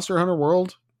you in Monster Hunter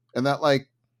World? And that like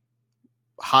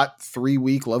hot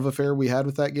 3-week love affair we had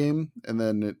with that game, and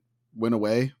then it went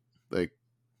away like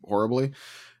horribly.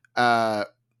 That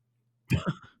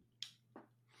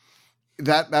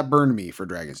burned me for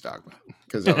Dragon's Dogma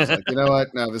because I was like, you know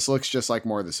what? No, this looks just like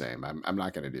more of the same. I'm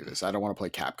not going to do this. I don't want to play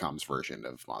Capcom's version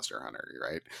of Monster Hunter,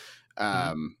 right?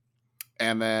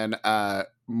 And then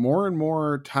more and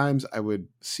more times I would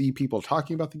see people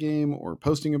talking about the game or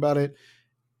posting about it.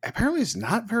 Apparently it's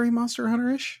not very Monster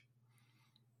Hunter-ish.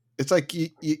 It's like you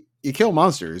kill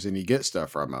monsters and you get stuff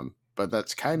from them, but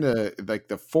that's kind of like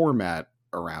the format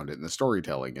around it, and the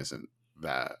storytelling isn't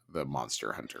the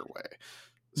Monster Hunter way.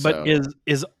 But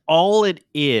is all it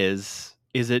is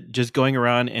it just going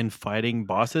around and fighting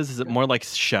bosses? Is it more like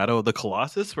Shadow of the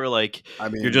Colossus, where like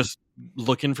you're just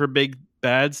looking for big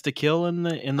bads to kill in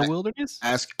the wilderness?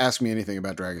 Ask me anything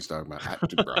about Dragon's Dogma. I have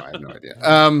no idea.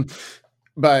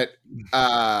 But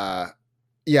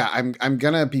yeah, I'm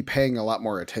gonna be paying a lot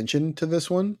more attention to this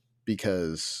one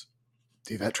because,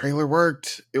 dude, that trailer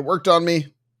worked. It worked on me.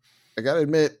 I gotta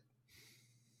admit,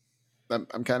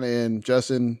 I'm kind of in.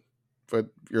 Justin, what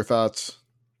your thoughts?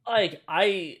 Like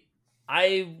I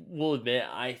will admit,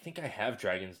 I think I have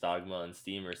Dragon's Dogma on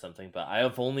Steam or something, but I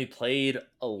have only played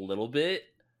a little bit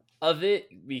of it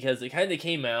because it kind of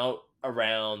came out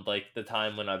around like the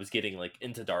time when I was getting like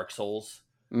into Dark Souls.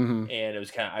 Mm-hmm. And it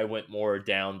was I went more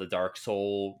down the Dark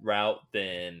Soul route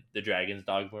than the Dragon's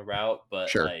Dogma route, but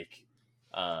Sure. like,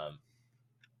 I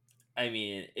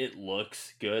mean, it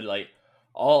looks good. Like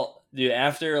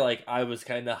after like I was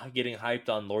kind of getting hyped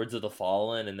on Lords of the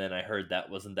Fallen, and then I heard that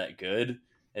wasn't that good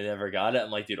and never got it.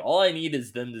 I'm like, dude, all I need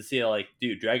is them to see like,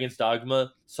 dude, Dragon's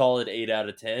Dogma, solid 8 out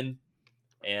of 10,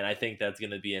 and I think that's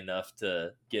gonna be enough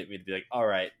to get me to be like, all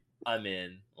right, I'm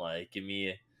in. Like, give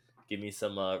me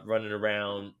some running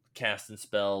around, casting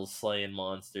spells, slaying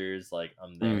monsters. Like,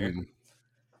 I'm there.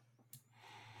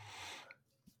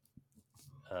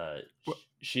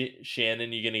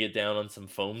 Shannon, you gonna get down on some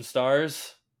foam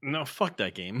stars? No, fuck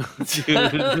that game,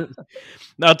 dude.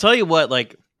 Now, I'll tell you what.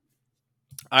 Like,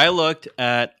 I looked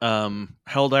at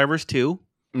Helldivers 2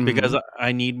 because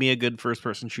I need me a good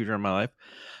first-person shooter in my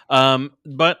life.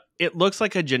 But it looks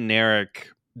like a generic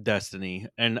Destiny,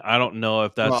 and I don't know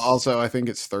if that's. Well, also, I think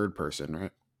it's third person,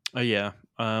 right? Yeah.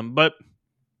 But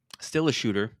still a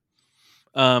shooter.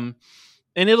 And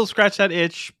it'll scratch that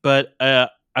itch, but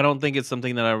I don't think it's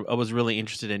something that I was really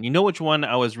interested in. You know which one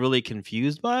I was really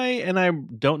confused by, and I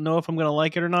don't know if I'm going to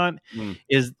like it or not,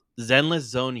 is Zenless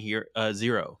Zone here,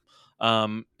 Zero.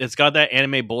 It's got that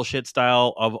anime bullshit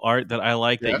style of art that I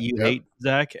like that you hate,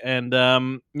 Zach. And,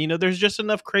 there's just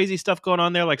enough crazy stuff going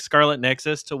on there, like Scarlet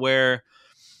Nexus, to where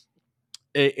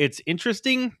it's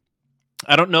interesting.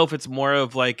 I don't know if it's more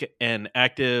of like an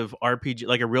active RPG,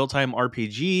 like a real-time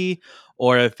RPG,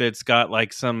 or if it's got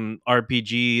like some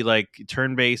RPG, like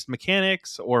turn-based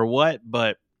mechanics or what.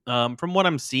 But from what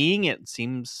I'm seeing, it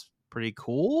seems pretty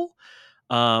cool.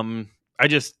 I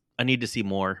need to see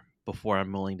more before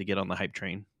I'm willing to get on the hype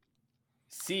train.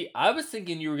 See, I was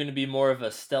thinking you were going to be more of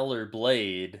a Stellar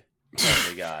Blade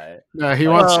kind of guy. No, he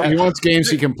wants games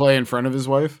he can play in front of his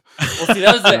wife. Well, see,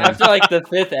 that was after like the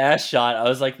 5th ass shot. I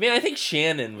was like, man, I think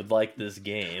Shannon would like this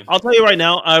game. I'll tell you right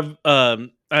now,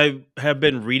 I have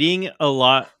been reading a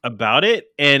lot about it,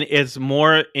 and it's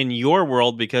more in your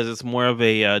world because it's more of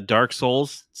a Dark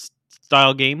Souls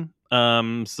style game.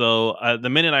 So the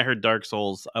minute I heard Dark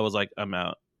Souls, I was like, I'm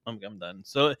out. I'm done.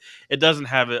 So it doesn't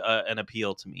have an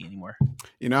appeal to me anymore.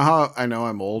 You know how I know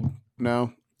I'm old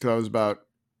now? Because I was about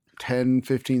 10,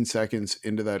 15 seconds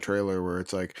into that trailer where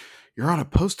it's like, you're on a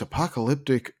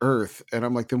post-apocalyptic Earth. And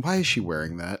I'm like, then why is she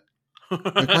wearing that?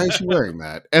 Like, why is she wearing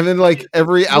that? And then like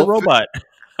every outfit,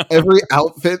 every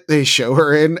outfit they show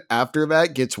her in after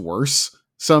that gets worse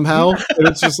somehow. And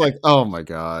it's just like, oh my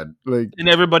God. Like, and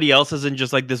everybody else is in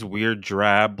just like this weird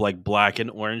drab, like black and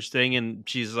orange thing. And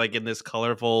she's like in this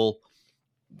colorful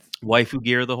waifu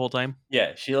gear the whole time.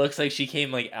 Yeah, she looks like she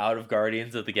came like out of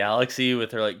Guardians of the Galaxy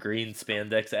with her like green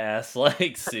spandex ass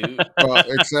like suit. Well,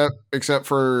 except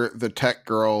for the tech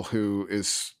girl who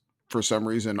is for some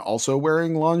reason also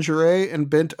wearing lingerie and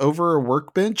bent over a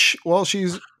workbench while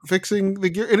she's fixing the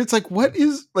gear. And it's like, what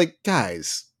is, like,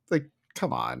 guys, like,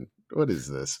 come on, what is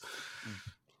this?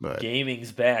 But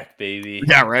gaming's back, baby.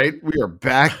 Yeah, right. We are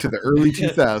back to the early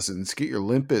 2000s. Get your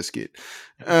Limp Bizkit.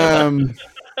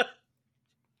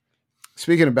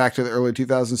 Speaking of back to the early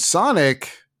 2000s,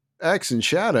 Sonic X and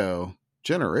Shadow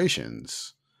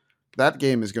Generations. That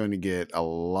game is going to get a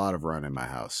lot of run in my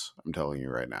house. I'm telling you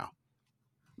right now.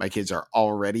 My kids are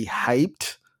already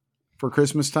hyped for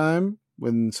Christmas time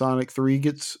when Sonic 3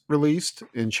 gets released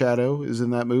and Shadow is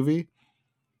in that movie.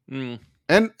 And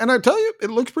I tell you, it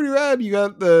looks pretty rad. You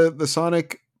got the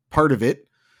Sonic part of it,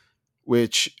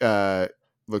 which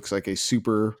looks like a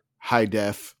super high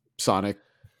def Sonic,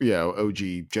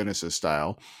 OG Genesis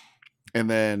style. And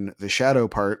then the Shadow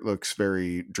part looks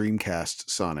very Dreamcast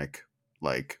Sonic,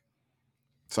 like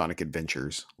Sonic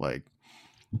Adventures, like.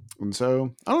 And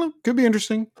so, I don't know. Could be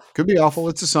interesting. Could be awful.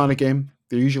 It's a Sonic game.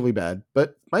 They're usually bad,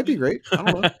 but might be great. I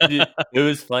don't know. Dude, it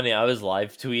was funny. I was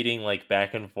live tweeting like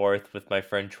back and forth with my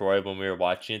friend Troy when we were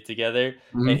watching it together.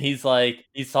 And he's like,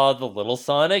 he saw the little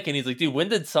Sonic and he's like, dude, when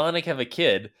did Sonic have a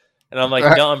kid? And I'm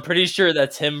like, no, I'm pretty sure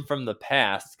that's him from the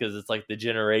past because it's like the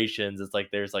generations. It's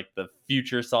like there's like the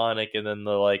future Sonic and then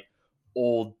the like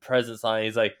old present Sonic.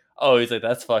 He's like,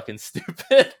 that's fucking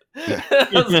stupid. Yeah. I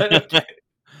was like, okay.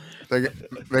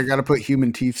 They got to put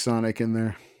human teeth Sonic in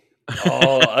there.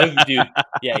 Oh, dude.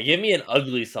 Yeah, give me an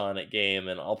ugly Sonic game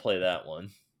and I'll play that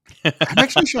one. I'm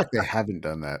actually shocked they haven't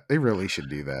done that. They really should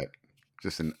do that.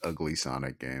 Just an ugly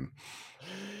Sonic game.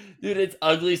 Dude, it's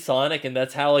ugly Sonic, and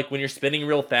that's how, like, when you're spinning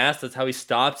real fast, that's how he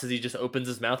stops, as he just opens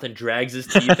his mouth and drags his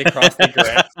teeth across the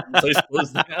grass until he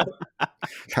slows down.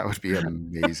 That would be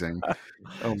amazing.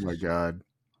 Oh my God.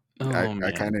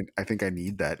 I think I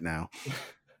need that now.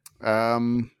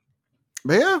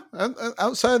 But yeah,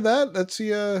 outside that, that's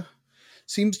the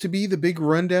seems to be the big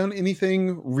rundown.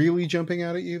 Anything really jumping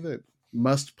out at you that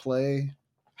must play,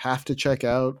 have to check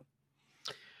out?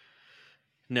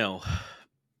 No.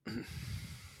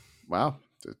 Wow.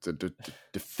 It's a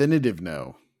definitive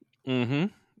no. Mm-hmm.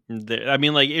 I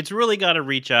mean, like, it's really got to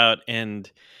reach out and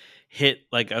hit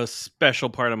like a special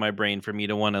part of my brain for me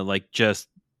to want to like just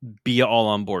be all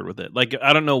on board with it. Like,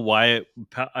 I don't know why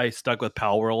I stuck with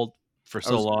Palworld for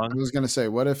so long. I was going to say,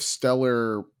 what if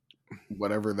Stellar,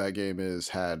 whatever that game is,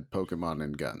 had Pokemon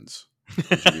and guns?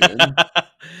 Would you be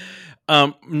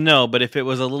in? No, but if it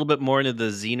was a little bit more into the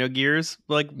Xenogears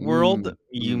like world,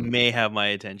 you may have my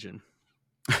attention.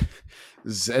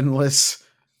 Zenless.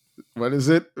 What is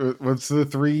it? What's the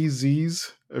 3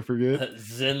 Z's? I forget.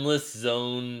 Zenless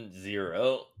Zone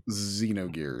 0.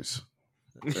 Xenogears.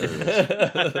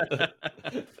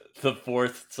 The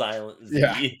fourth silent Z.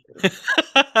 Yeah.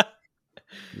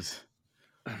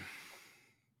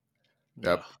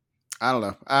 Yep. I don't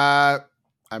know. I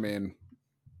mean,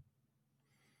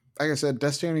 like I said,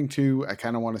 Death Stranding 2, I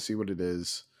kind of want to see what it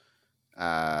is.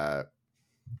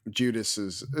 Judas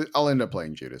is... I'll end up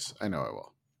playing Judas. I know I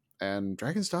will. And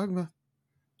Dragon's Dogma,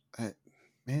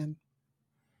 man,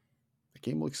 the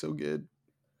game looks so good.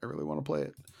 I really want to play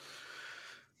it.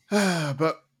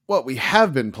 But what we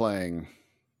have been playing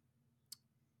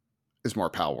is more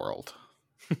Palworld,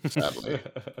 sadly.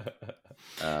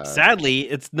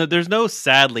 Sadly, there's no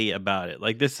sadly about it.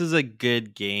 Like, this is a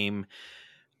good game,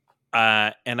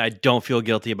 and I don't feel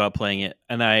guilty about playing it.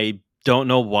 And I don't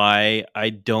know why I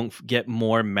don't get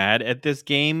more mad at this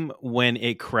game when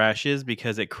it crashes,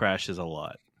 because it crashes a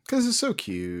lot. Because it's so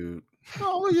cute.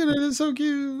 Oh, look at it. It's so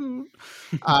cute.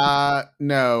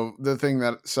 No, the thing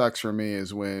that sucks for me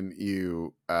is when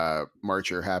you march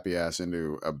your happy ass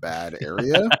into a bad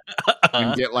area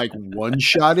and get like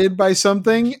one-shotted by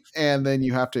something, and then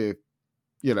you have to,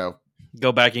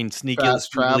 go back and sneak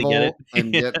fast travel get it.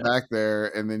 and get back there,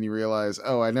 and then you realize,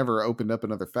 oh, I never opened up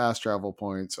another fast travel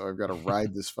point, so I've got to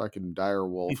ride this fucking dire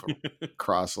wolf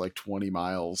across like 20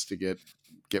 miles to get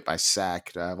my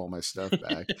sack to have all my stuff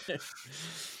back.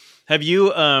 Have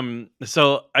you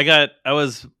so I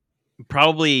was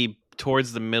probably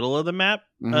towards the middle of the map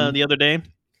the other day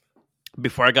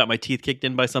before I got my teeth kicked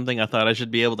in by something I thought I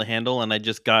should be able to handle, and I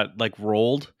just got like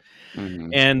rolled.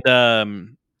 And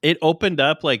it opened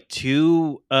up like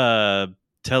 2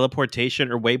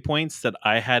 teleportation or waypoints that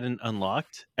I hadn't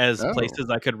unlocked as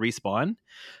places I could respawn.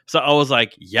 So I was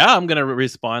like, yeah, I'm gonna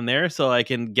respawn there so I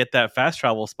can get that fast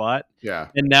travel spot. Yeah.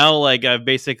 And now, like, I've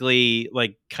basically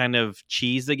like kind of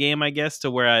cheesed the game, I guess,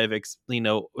 to where I've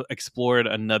explored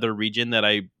another region that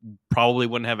I probably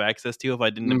wouldn't have access to if I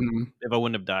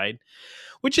wouldn't have died,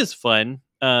 which is fun.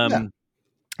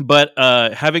 But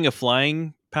having a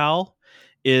flying pal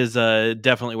is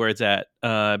definitely where it's at,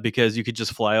 because you could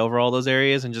just fly over all those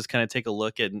areas and just kind of take a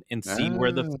look and see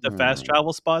where the fast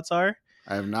travel spots are.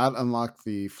 I have not unlocked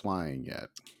the flying yet.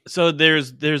 So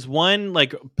there's one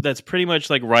like that's pretty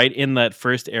much like right in that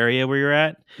first area where you're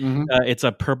at. It's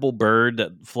a purple bird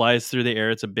that flies through the air.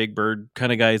 It's a big bird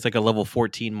kind of guy. He's like a level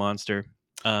 14 monster.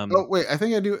 Oh wait, I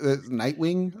think I do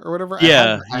Nightwing or whatever.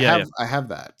 Yeah, I have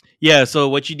that. Yeah, so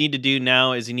what you need to do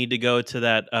now is you need to go to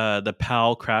that the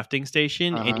PAL crafting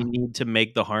station, and you need to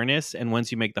make the harness. And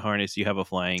once you make the harness, you have a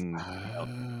flying.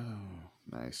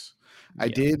 Nice. Yeah. I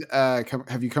did.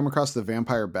 Have you come across the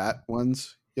vampire bat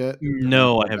ones yet?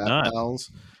 No, I have not.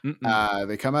 Pals?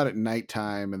 They come out at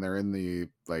nighttime, and they're in the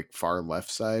like far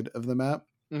left side of the map.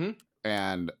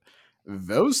 And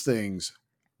those things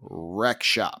wreck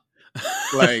shop.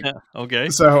 Like, okay,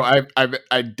 so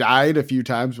I died a few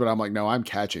times, but I'm like, no, I'm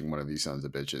catching one of these sons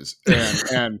of bitches,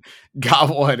 and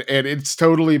got one, and it's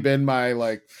totally been my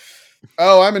like,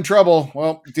 oh, I'm in trouble.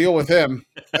 Well, deal with him.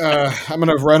 I'm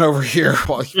gonna run over here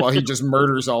while he just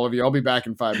murders all of you. I'll be back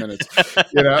in 5 minutes.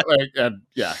 That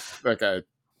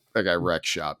guy wreck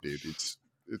shop, dude.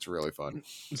 It's really fun.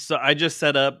 So I just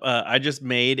set up. I just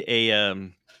made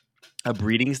a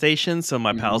breeding station so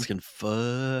my pals can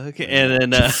fuck, and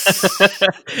then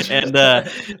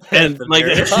and like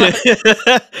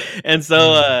and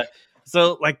so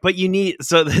like, but you need,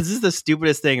 so this is the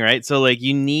stupidest thing, right? So like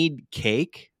you need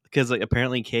cake because like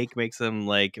apparently cake makes them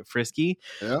like frisky.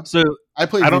 Yeah. So I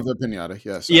played Viva Pinata.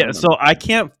 Yes. Yeah. So I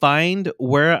can't find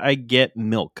where I get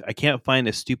milk. I can't find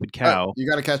a stupid cow. You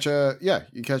got to catch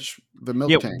you catch the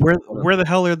milk tank. Where the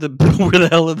hell are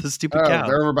the stupid cows?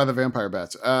 They're over by the vampire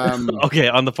bats. Okay,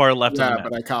 on the far left. Yeah,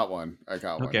 but I caught one.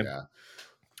 Okay.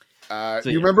 Yeah. So,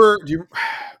 you remember?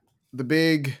 The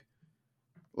big,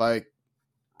 like,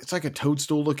 it's like a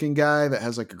toadstool looking guy that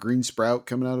has like a green sprout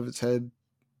coming out of its head.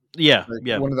 Yeah,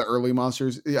 like one of the early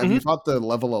monsters. Have you fought the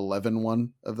level 11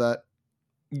 one of that?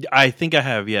 I think I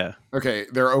have, yeah. Okay,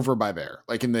 they're over by there,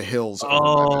 like in the hills. Over by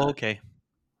Oh, there. okay.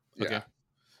 Yeah. Okay.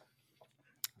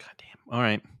 Goddamn. All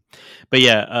right. But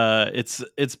yeah,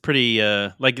 it's pretty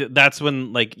like that's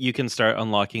when like you can start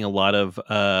unlocking a lot of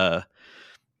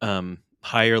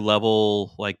higher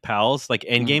level like pals, like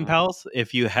end game pals,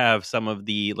 if you have some of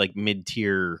the like mid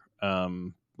tier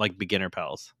like beginner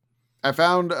pals. I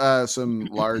found some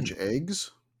large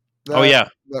eggs Oh yeah.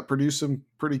 that produce some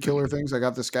pretty killer things. I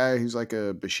got this guy who's like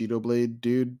a Bushido blade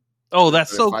dude. Oh,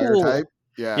 that's so fire cool. type.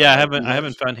 Yeah, Yeah, I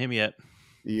haven't found him yet.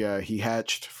 He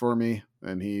hatched for me,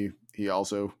 and he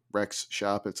also wrecks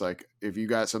shop. It's like if you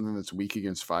got something that's weak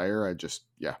against fire, I just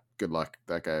good luck.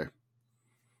 That guy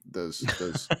does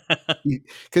because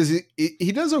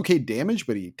he does okay damage,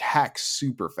 but he attacks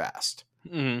super fast.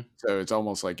 Mm-hmm. So it's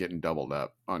almost like getting doubled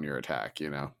up on your attack. You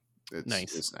know, it's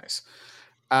nice.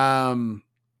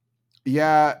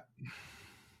 Yeah.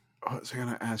 I was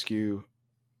gonna ask you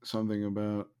something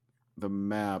about the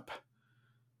map.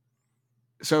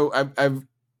 So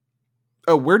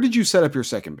where did you set up your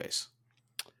second base?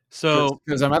 So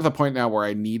because I'm at the point now where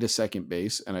I need a second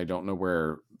base, and I don't know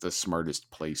where the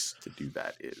smartest place to do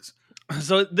that is.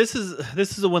 So this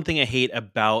is the one thing I hate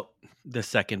about the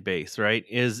second base, right?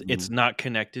 Is it's not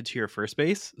connected to your first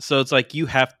base. So it's like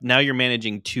you're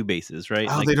managing two bases, right?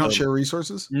 Oh, like, they don't share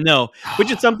resources? No,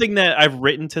 which is something that I've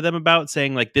written to them about,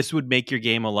 saying like this would make your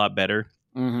game a lot better.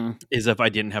 Is if I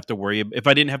didn't have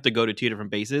to go to two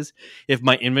different bases, if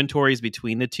my inventories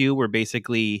between the two were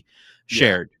basically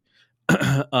shared.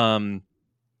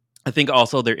 I think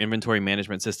also their inventory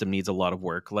management system needs a lot of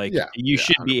work. Like you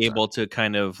should 100%. Be able to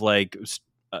kind of like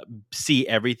see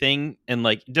everything, and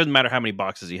like it doesn't matter how many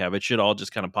boxes you have, it should all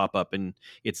just kind of pop up and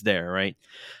it's there, right?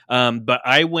 But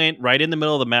I went right in the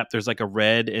middle of the map. There's like a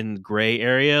red and gray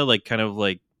area, like kind of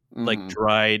like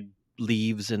dried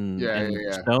leaves and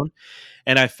stone,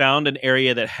 and I found an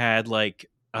area that had like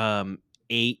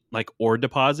 8 like ore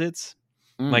deposits.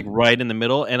 Like right in the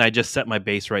middle, and I just set my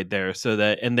base right there, so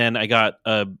that, and then I got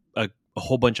a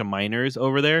whole bunch of miners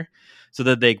over there, so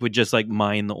that they would just like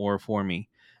mine the ore for me.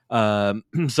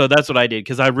 So that's what I did,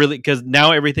 because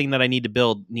now everything that I need to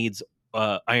build needs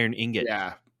iron ingot.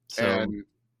 Yeah, so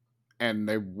and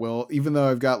they will, even though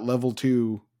I've got level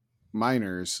 2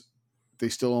 miners, they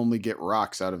still only get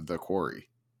rocks out of the quarry,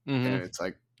 and it's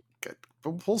like,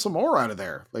 pull some ore out of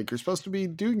there. Like you're supposed to be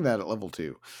doing that at level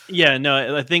 2. Yeah,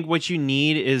 no, I think what you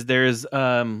need is there's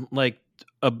like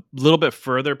a little bit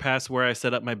further past where I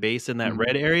set up my base in that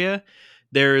red area.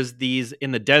 There's these in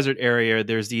the desert area.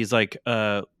 There's these like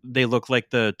they look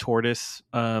like the tortoise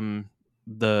Pokemon.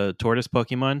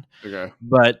 Okay,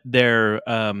 but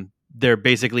they're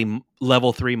basically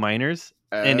level 3 miners.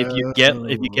 And if you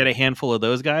get a handful of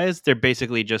those guys, they're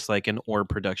basically just like an ore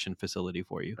production facility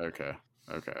for you. Okay.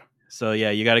 So yeah,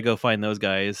 you got to go find those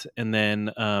guys, and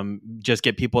then just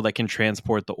get people that can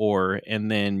transport the ore, and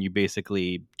then you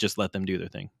basically just let them do their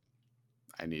thing.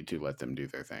 I need to let them do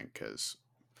their thing, because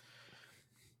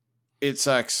it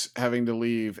sucks having to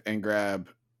leave and grab,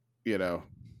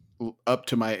 up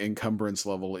to my encumbrance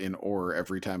level in ore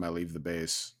every time I leave the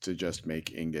base to just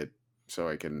make ingot, so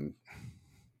I can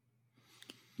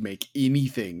make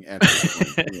anything at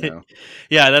this point,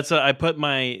 Yeah, that's what I put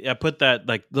that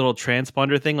like little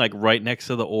transponder thing like right next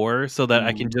to the ore, so that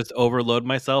I can just overload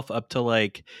myself up to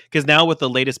like, because now with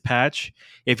the latest patch,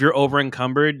 if you're over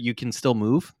encumbered, you can still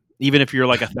move, even if you're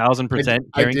like 1,000%.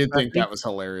 I did think that was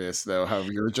hilarious though, how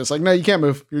you were just like, no, you can't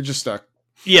move, you're just stuck.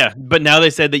 Yeah, but now they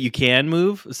said that you can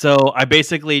move, so I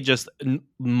basically just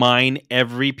mine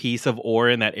every piece of ore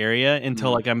in that area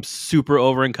until like I'm super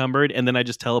over encumbered, and then I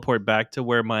just teleport back to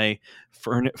where my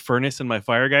furnace and my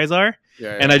fire guys are,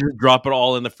 and I just drop it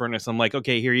all in the furnace. I'm like,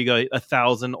 okay, here you go,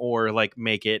 1,000 ore, like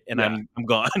make it, and I'm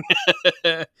gone.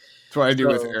 That's what I do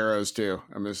with arrows too.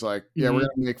 I'm just like, we're gonna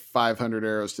make 500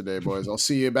 arrows today, boys. I'll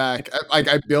see you back.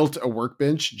 I built a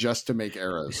workbench just to make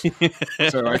arrows,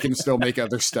 so I can still make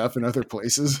other stuff in other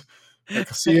places. Like,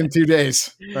 I'll see you in 2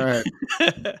 days. All right,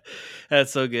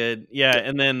 that's so good. Yeah,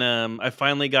 and then I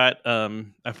finally got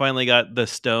the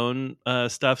stone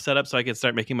stuff set up, so I could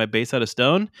start making my base out of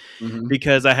stone,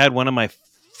 because I had one of my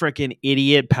freaking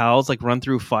idiot pals like run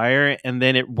through fire, and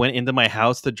then it went into my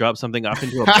house to drop something off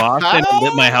into a box and it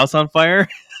lit my house on fire.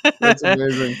 That's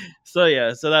amazing. So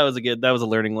that was a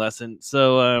learning lesson.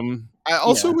 So I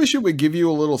also wish it would give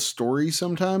you a little story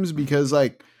sometimes, because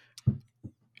like,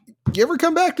 you ever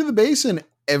come back to the base and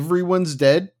everyone's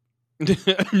dead?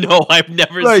 No, I've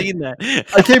never seen that.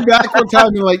 I came back one time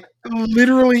and like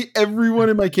literally everyone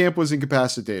in my camp was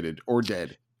incapacitated or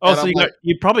dead. Oh, so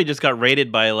you probably just got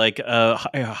raided by like a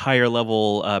higher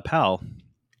level pal.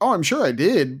 Oh, I'm sure I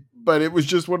did, but it was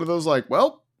just one of those like,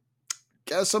 well,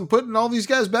 guess I'm putting all these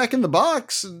guys back in the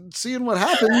box and seeing what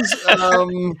happens.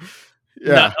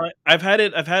 Yeah, no, I've had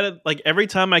it like every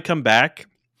time I come back.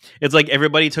 It's like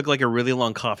everybody took like a really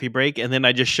long coffee break, and then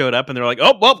I just showed up, and they're like,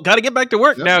 "Oh, well, got to get back to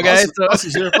work now, guys." Boss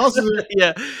is here.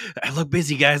 Yeah, I look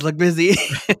busy, guys. Look busy.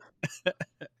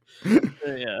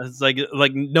 Yeah, it's like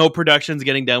no production's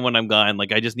getting done when I'm gone.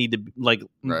 Like I just need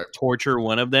to torture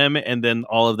one of them, and then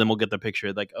all of them will get the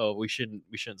picture. Like, oh, we shouldn't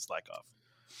slack off.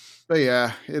 But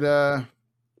yeah,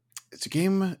 it's a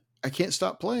game I can't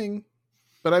stop playing.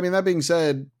 But I mean, that being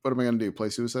said, what am I going to do? Play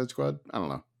Suicide Squad? I don't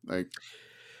know. Like,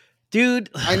 dude,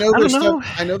 I know there's stuff.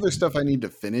 I know there's stuff I need to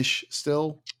finish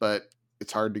still, but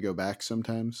it's hard to go back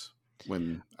sometimes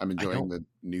when I'm enjoying the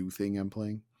new thing I'm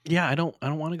playing. Yeah, I don't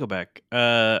want to go back.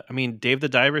 I mean, Dave the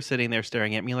Diver sitting there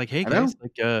staring at me like, "Hey guys,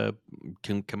 like,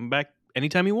 can come back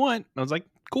anytime you want." I was like,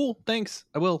 "Cool, thanks.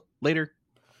 I will later."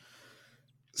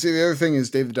 See, the other thing is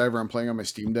Dave the Diver I'm playing on my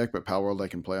Steam Deck, but Palworld I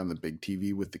can play on the big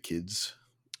TV with the kids,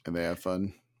 and they have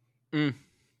fun.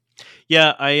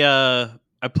 Yeah,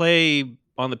 I play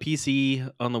on the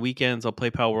PC on the weekends. I'll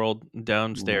play Palworld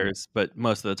downstairs, but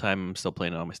most of the time I'm still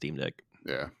playing it on my Steam Deck.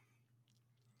 Yeah,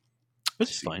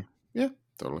 which is fine. Yeah,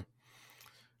 totally.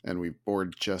 And we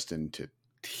bored Justin to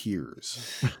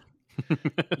tears.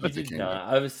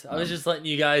 I was just letting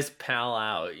you guys pal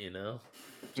out, you know.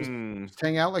 Just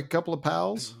hang out like a couple of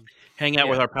pals. Hang out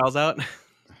with our pals out.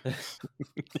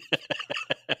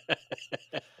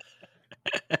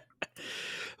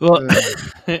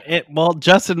 Well,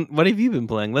 Justin, what have you been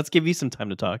playing? Let's give you some time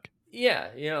to talk. Yeah,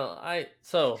 you know,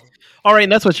 all right,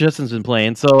 and that's what Justin's been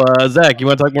playing. So, Zach, you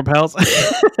want to talk more pals?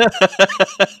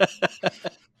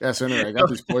 Yeah, so anyway, I got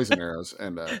these poison arrows,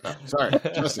 and sorry,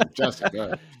 Justin, go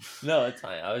ahead. No, it's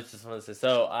fine. I was just want to say,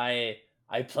 so I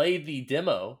played the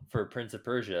demo for Prince of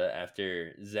Persia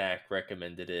after Zach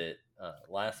recommended it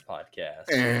last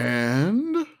podcast,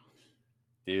 and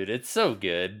dude, it's so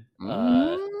good.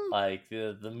 Like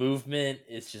the movement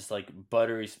is just like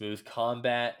buttery smooth.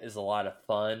 Combat is a lot of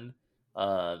fun.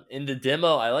 In the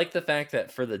demo, I like the fact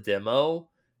that for the demo,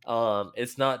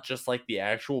 it's not just like the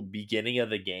actual beginning of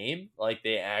the game. Like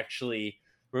they actually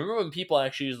remember when people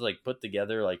actually just like put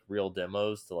together like real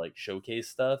demos to like showcase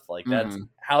stuff. Like that's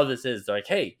how this is. They're like,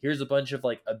 hey, here's a bunch of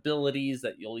like abilities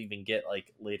that you'll even get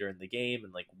like later in the game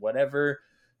and like whatever.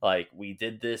 Like we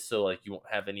did this so like you won't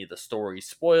have any of the story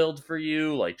spoiled for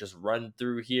you. Like just run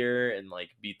through here and like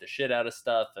beat the shit out of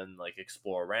stuff and like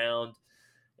explore around.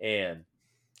 And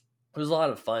it was a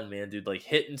lot of fun, man, dude. Like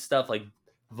hitting stuff, like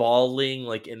volleying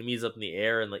like enemies up in the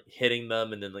air and like hitting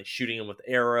them and then like shooting them with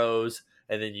arrows.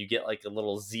 And then you get like a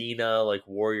little Xena, like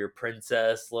warrior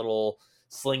princess, little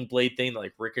sling blade thing that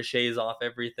like ricochets off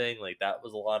everything. Like that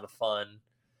was a lot of fun.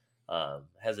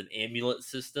 Has an amulet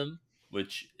system,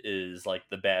 which is like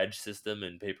the badge system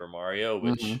in Paper Mario,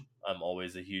 which I'm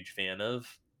always a huge fan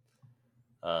of.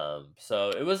 So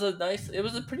it was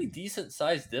a pretty decent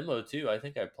sized demo too. I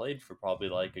think I played for probably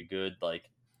like a good like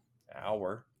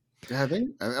hour. Yeah,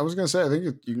 I was gonna say I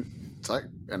think it's like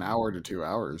an hour to 2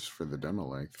 hours for the demo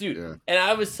length, dude. Yeah. And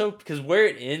I was because where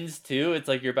it ends too, it's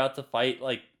like you're about to fight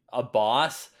like a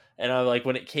boss. And I like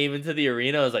when it came into the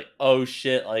arena, I was like, "Oh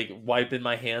shit!" Like wiping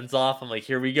my hands off. I'm like,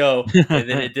 "Here we go!" And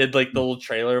then it did like the little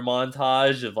trailer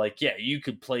montage of like, "Yeah, you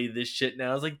could play this shit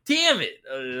now." I was like, "Damn it!"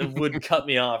 It would cut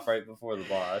me off right before the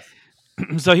boss.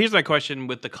 So here's my question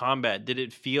with the combat: did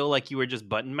it feel like you were just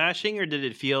button mashing, or did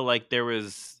it feel like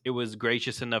it was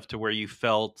gracious enough to where you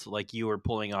felt like you were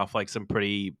pulling off like some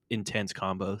pretty intense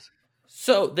combos?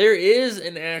 So there is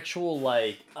an actual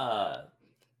like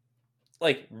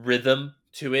rhythm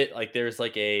to it. Like there's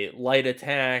like a light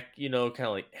attack, you know, kind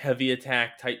of like heavy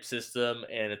attack type system,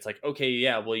 and it's like, okay,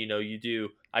 yeah, well, you know,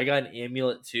 I got an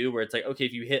amulet too where it's like, okay,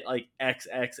 if you hit like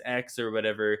XXX or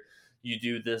whatever, you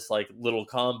do this like little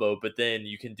combo, but then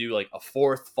you can do like a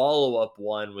fourth follow-up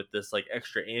one with this like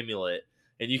extra amulet,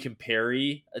 and you can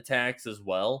parry attacks as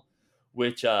well,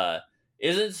 which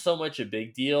isn't so much a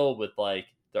big deal with like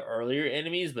the earlier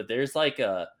enemies, but there's like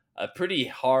a pretty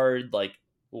hard like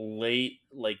late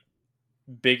like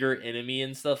bigger enemy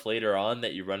and stuff later on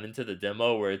that you run into the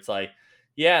demo where it's like,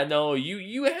 yeah, no,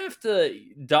 you have to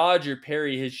dodge or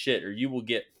parry his shit or you will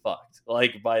get fucked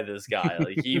like by this guy.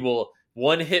 Like he will,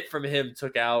 one hit from him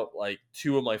took out like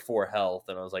 2 of my 4 health,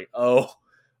 and I was like, oh,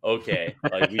 okay,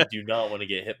 like we do not want to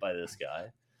get hit by this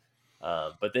guy.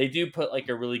 But they do put like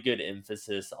a really good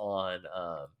emphasis on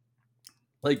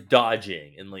like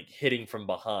dodging and like hitting from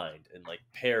behind and like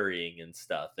parrying and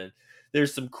stuff. And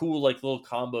there's some cool like little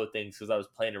combo things because I was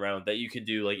playing around that you can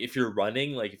do. Like if you're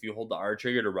running, like if you hold the R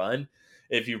trigger to run,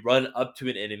 if you run up to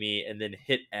an enemy and then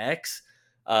hit X,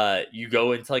 you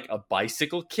go into like a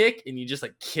bicycle kick and you just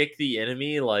like kick the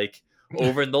enemy like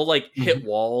over, and they'll like hit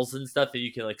walls and stuff, and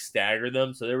you can like stagger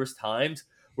them. So there was times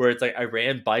where it's like I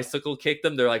ran bicycle kick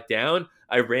them, they're like down.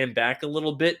 I ran back a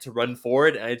little bit to run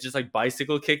forward, and I just like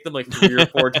bicycle kicked them like 3 or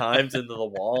 4 times into the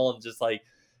wall, and just like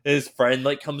his friend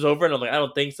like comes over, and I'm like, I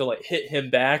don't think so. Like hit him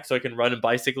back so I can run and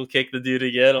bicycle kick the dude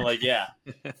again. I'm like, yeah,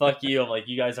 fuck you. I'm like,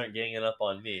 you guys aren't ganging up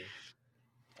on me.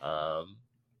 But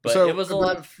so it was a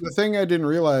lot of the thing I didn't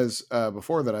realize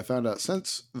before that I found out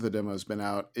since the demo's been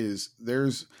out is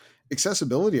there's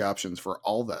accessibility options for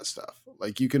all that stuff.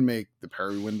 Like you can make the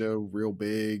parry window real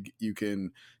big.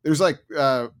 There's like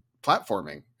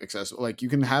platforming accessible. Like you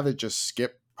can have it just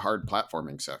skip hard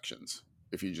platforming sections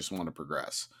if you just want to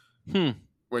progress.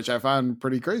 Which I found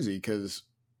pretty crazy because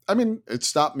I mean, it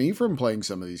stopped me from playing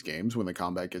some of these games when the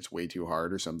combat gets way too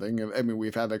hard or something. I mean,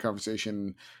 we've had that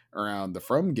conversation around the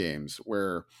From games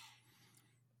where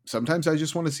sometimes I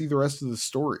just want to see the rest of the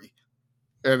story.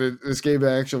 And this game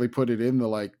actually put it in the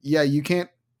like, yeah, you can't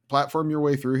platform your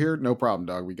way through here. No problem,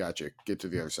 dog. We got you. Get to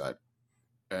the other side.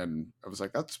 And I was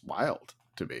like, that's wild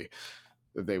to me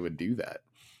that they would do that.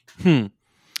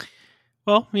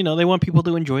 Well, they want people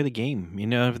to enjoy the game.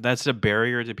 That's a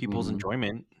barrier to people's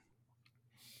enjoyment.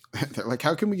 They're like,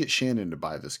 how can we get Shannon to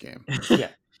buy this game? Yeah.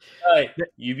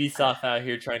 Ubisoft out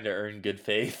here trying to earn good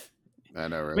faith. I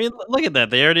know, right? I mean, look at that.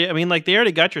 They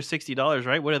already got your $60,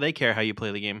 right? What do they care how you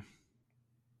play the game?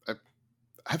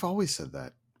 I've always said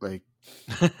that. Like,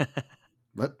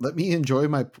 let me enjoy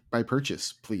my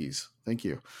purchase, please. Thank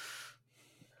you.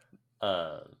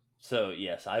 So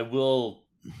yes, I will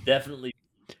definitely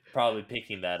probably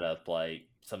picking that up like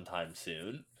sometime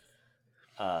soon.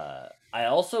 I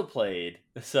also played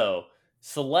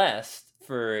Celeste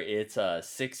for its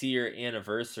 6-year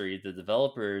anniversary. The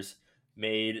developers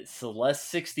made Celeste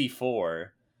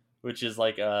 64, which is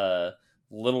like a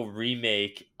little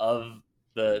remake of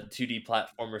the 2D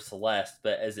platformer Celeste,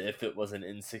 but as if it was an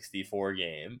N64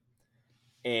 game.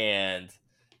 And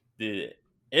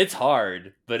it's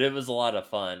hard, but it was a lot of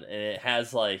fun, and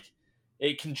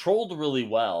it controlled really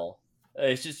well.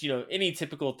 It's just, any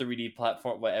typical 3D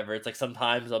platform, whatever. It's like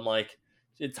sometimes I'm like,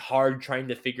 it's hard trying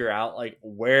to figure out like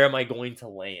where am I going to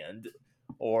land,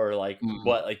 or like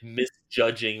what, like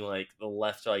misjudging like the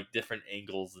left, like different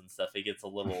angles and stuff. It gets a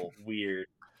little weird,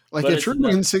 like a true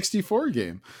N64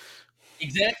 game.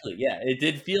 Exactly, yeah. It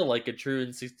did feel like a true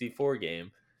N64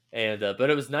 game, and but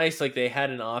it was nice. Like they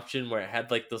had an option where it had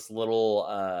like this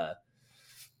little,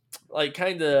 like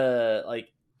kind of like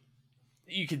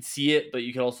you could see it, but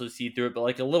you can also see through it. But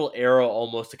like a little arrow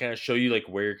almost to kind of show you like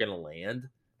where you're gonna land,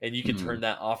 and you can turn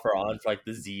that off or on for like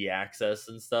the Z axis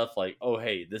and stuff. Like, oh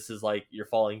hey, this is like you're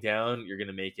falling down, you're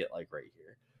gonna make it like right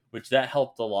here, which that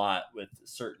helped a lot with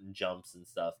certain jumps and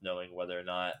stuff, knowing whether or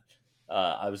not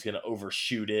I was going to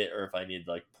overshoot it or if I needed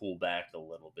to like pull back a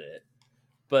little bit.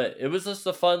 But it was just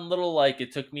a fun little, like,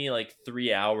 it took me like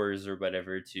 3 hours or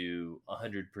whatever to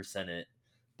 100% it.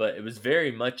 But it was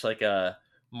very much like a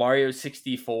Mario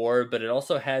 64, but it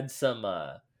also had some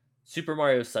Super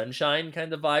Mario Sunshine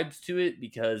kind of vibes to it,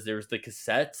 because there was the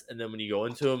cassettes, and then when you go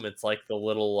into them, it's like the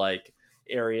little like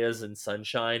areas in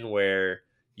Sunshine where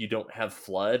you don't have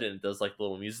flood, and it does like the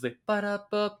little music like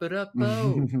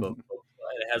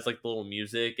it has like the little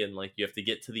music, and like you have to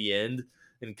get to the end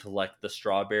and collect the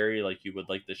strawberry like you would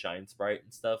like the Shine Sprite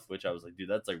and stuff, which I was like, dude,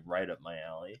 that's like right up my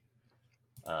alley.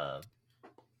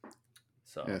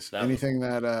 So yes, anything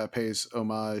that pays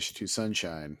homage to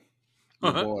Sunshine,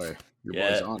 your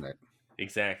boy's on it.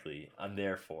 Exactly, I'm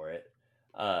there for it.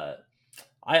 I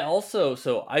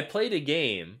played a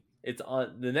game. It's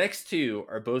on, the next two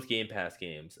are both Game Pass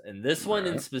games, and this one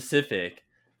in specific,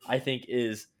 I think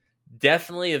is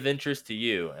definitely of interest to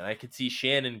you, and I could see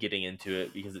Shannon getting into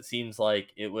it because it seems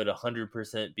like it would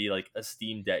 100% be like a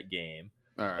Steam Deck game.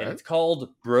 And it's called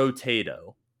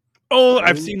Brotato. Oh,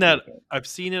 I've seen that. I've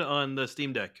seen it on the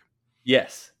Steam Deck.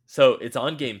 Yes. So it's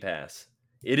on Game Pass.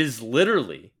 It is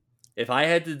literally, if I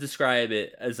had to describe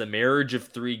it as a marriage of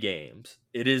 3 games,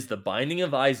 it is The Binding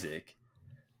of Isaac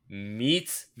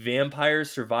meets Vampire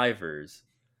Survivors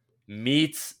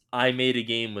meets I Made a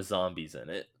Game with Zombies in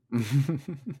it.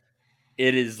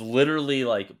 It is literally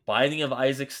like Binding of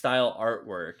Isaac style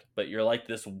artwork, but you're like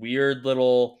this weird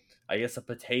little, I guess, a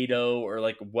potato or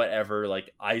like whatever,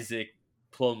 like Isaac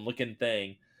clone looking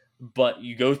thing. But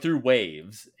you go through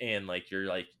waves, and like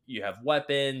you have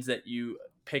weapons that you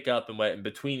pick up, and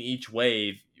between each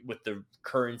wave with the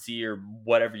currency or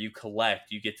whatever you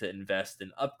collect, you get to invest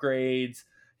in upgrades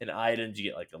and items.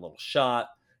 You get like a little shot.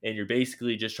 And you're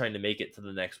basically just trying to make it to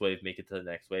the next wave,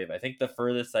 I think the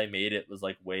furthest I made it was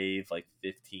like wave like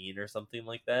 15 or something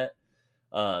like that.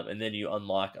 And then you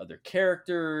unlock other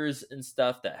characters and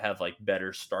stuff that have like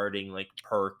better starting like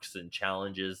perks and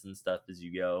challenges and stuff as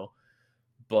you go.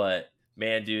 But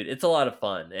man, dude, it's a lot of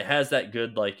fun. It has that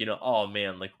good like, oh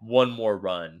man, like one more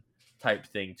run type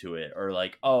thing to it, or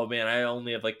like, oh man, I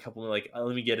only have like a couple, like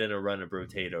let me get in a run of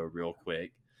Brotato real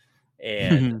quick.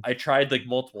 And I tried like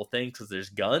multiple things because there's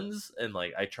guns, and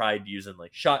like I tried using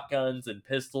like shotguns and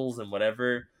pistols and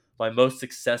whatever. My most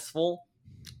successful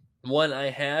one I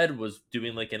had was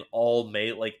doing like an all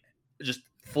melee, like just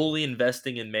fully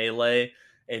investing in melee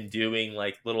and doing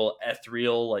like little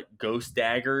ethereal like ghost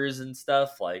daggers and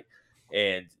stuff, like,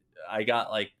 and I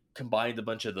got like combined a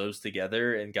bunch of those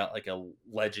together and got like a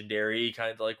legendary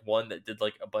kind of like one that did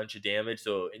like a bunch of damage.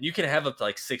 So, and you can have up to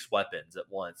like 6 weapons at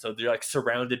once, so they're like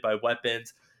surrounded by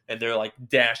weapons and they're like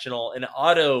dashing all and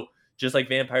auto, just like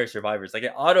Vampire Survivors, like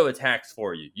it auto attacks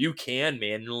for you. You can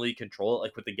manually control it,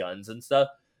 like with the guns and stuff.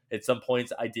 At some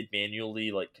points I did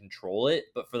manually like control it,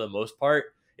 but for the most part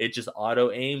it just auto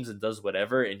aims and does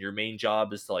whatever, and your main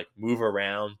job is to like move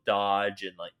around, dodge,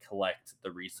 and like collect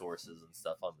the resources and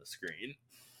stuff on the screen.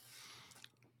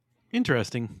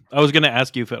 Interesting. I was going to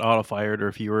ask you if it auto fired or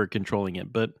if you were controlling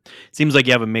it, but it seems like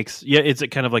you have a mix. Yeah, it's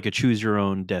kind of like a choose your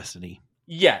own destiny.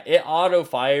 Yeah, it auto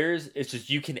fires. It's just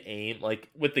you can aim like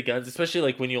with the guns, especially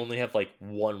like when you only have like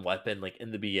one weapon, like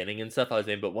in the beginning and stuff. I was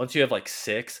aiming, but once you have like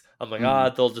 6, I'm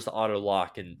like, they'll just auto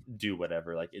lock and do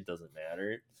whatever. Like it doesn't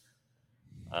matter.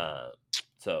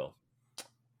 So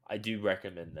I do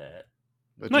recommend that.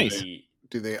 But nice.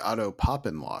 Do they auto pop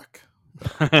and lock?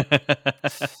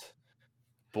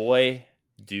 Boy,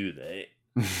 do they.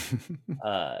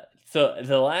 So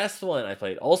the last one I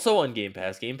played, also on Game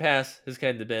Pass. Game Pass has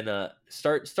kind of been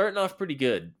starting off pretty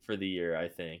good for the year, I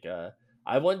think.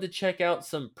 I wanted to check out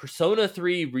some Persona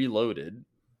 3 Reloaded.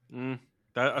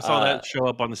 I saw that show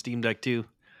up on the Steam Deck too.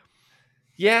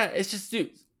 Yeah, it's just,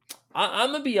 dude,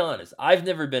 I'm gonna be honest. I've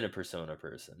never been a Persona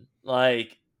person,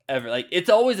 like ever. Like it's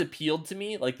always appealed to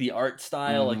me, like the art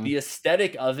style, like the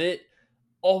aesthetic of it.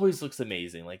 Always looks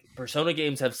amazing. Like Persona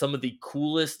games have some of the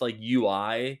coolest like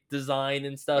UI design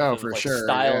and stuff, oh, and for like sure,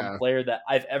 style yeah. and flair that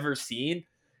I've ever seen.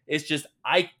 It's just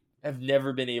I have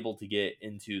never been able to get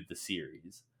into the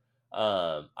series.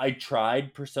 I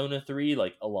tried Persona 3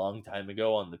 like a long time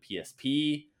ago on the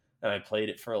PSP, and I played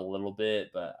it for a little bit,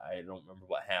 but I don't remember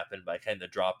what happened, but I kind of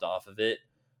dropped off of it.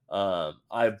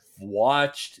 I've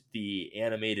watched the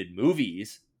animated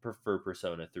movies for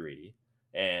Persona 3,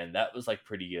 and that was like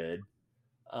pretty good.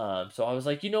 So I was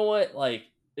like, you know what? Like,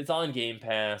 it's on Game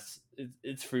Pass.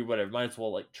 It's free, whatever. Might as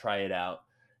well, like, try it out.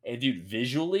 And, dude,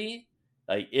 visually,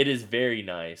 like, it is very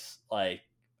nice. Like,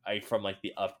 from, like,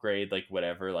 the upgrade, like,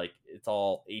 whatever. Like, it's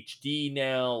all HD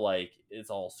now. Like, it's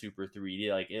all super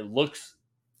 3D. Like, it looks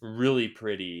really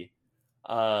pretty.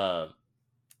 Damn,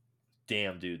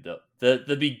 dude.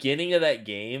 The beginning of that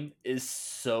game is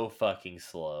so fucking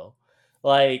slow.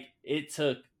 Like, it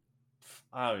took,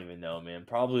 I don't even know, man.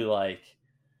 Probably, like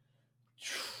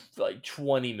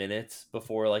 20 minutes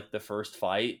before like the first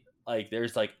fight. Like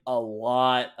there's like a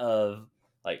lot of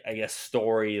like, I guess,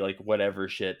 story, like whatever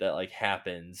shit that like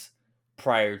happens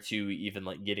prior to even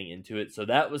like getting into it. So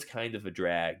that was kind of a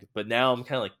drag, but now I'm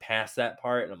kind of like past that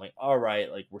part and I'm like, all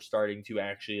right, like we're starting to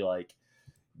actually like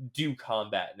do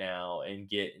combat now and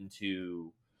get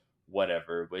into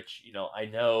whatever, which, I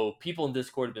know people in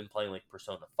Discord have been playing like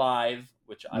Persona 5,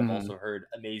 which I've also heard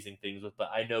amazing things with, but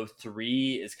I know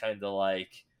 3 is kind of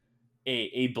like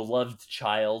a beloved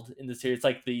child in the series. It's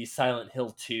like the Silent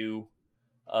Hill 2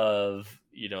 of,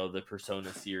 the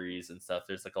Persona series and stuff.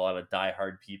 There's like a lot of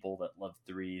diehard people that love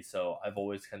 3, so I've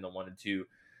always kind of wanted to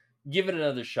give it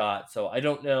another shot. So I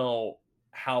don't know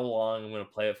how long I'm going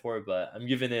to play it for, but I'm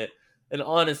giving it an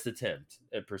honest attempt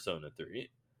at Persona 3.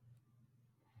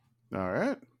 All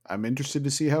right. I'm interested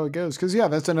to see how it goes. Because, yeah,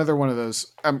 that's another one of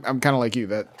those. I'm kind of like you.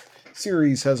 That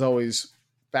series has always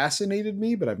fascinated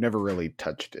me, but I've never really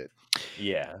touched it.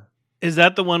 Yeah. Is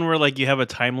that the one where like you have a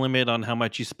time limit on how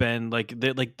much you spend? Like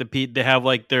they have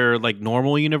like their like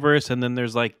normal universe, and then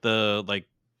there's like the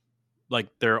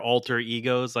like their alter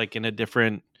egos like in a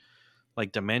different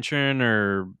like dimension,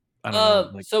 or I don't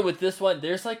know. Like, So with this one,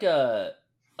 there's like a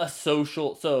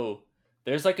social, so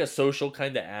there's like a social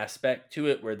kind of aspect to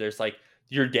it where there's like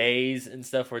your days and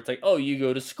stuff where it's like, oh, you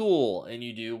go to school and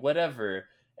you do whatever,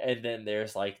 and then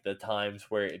there's like the times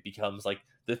where it becomes like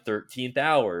the 13th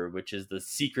hour, which is the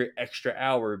secret extra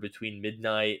hour between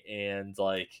midnight and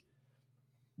like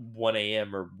 1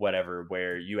 a.m. or whatever,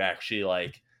 where you actually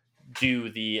like do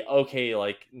the, okay,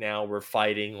 like now we're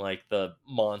fighting like the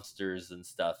monsters and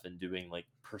stuff and doing like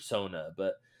Persona.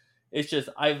 But it's just,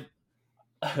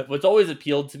 what's always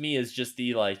appealed to me is just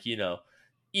the like,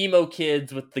 emo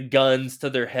kids with the guns to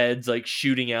their heads, like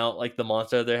shooting out like the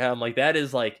monster they have. I'm like, that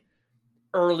is like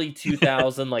early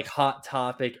 2000 like Hot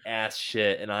Topic ass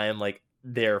shit, and I am like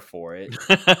there for it.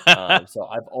 So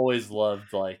I've always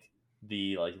loved like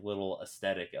the like little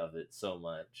aesthetic of it so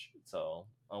much. So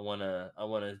I wanna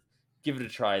give it a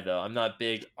try though. I'm not a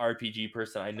big RPG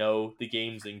person. I know the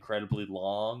game's incredibly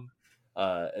long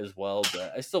as well,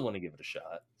 but I still want to give it a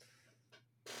shot.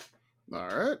 All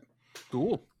right.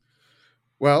 Cool.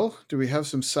 Well, do we have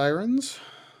some sirens?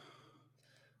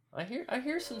 I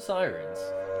hear some sirens.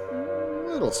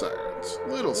 Little sirens.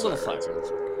 Little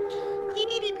sirens.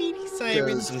 Itty bitty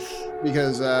sirens.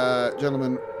 Because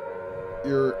gentlemen,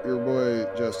 your boy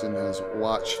Justin has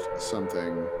watched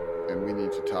something, and we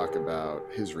need to talk about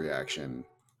his reaction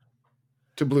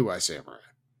to Blue Eye Samurai.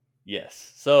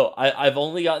 Yes. So I've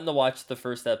only gotten to watch the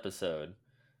first episode,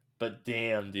 but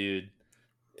damn, dude,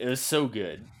 it was so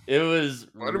good. It was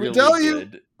What really did we tell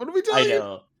good. you? What did we tell you? I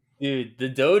know, dude. The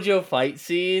dojo fight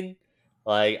scene,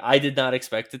 like I did not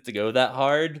expect it to go that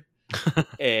hard.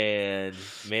 And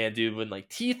man, dude, when like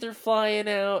teeth are flying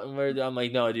out, and I'm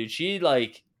like, no, dude, she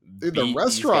like Dude, the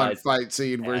restaurant fight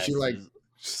scene where she like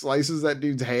slices that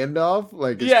dude's hand off,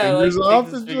 like his fingers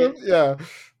off and stuff. Yeah.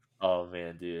 Oh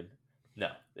man, dude. No,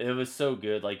 it was so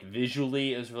good. Like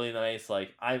visually, it was really nice.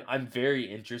 Like I'm very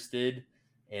interested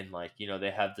in like, you know,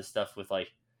 they have the stuff with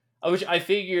like I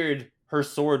figured her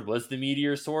sword was the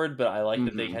meteor sword, but I like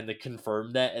that they kind of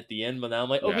confirmed that at the end. But now I'm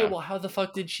like, okay, well, how the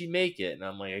fuck did she make it? And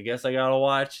I'm like, I guess I gotta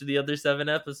watch the other 7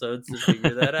 episodes to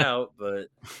figure that out. But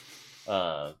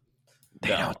they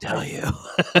don't tell you.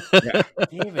 Yeah.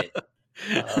 Damn it.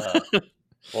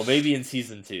 Well, maybe in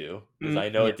season 2, because I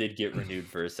know it did get renewed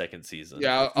for a second season.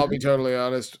 Yeah, I'll be totally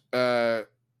honest.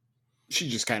 She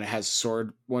just kind of has a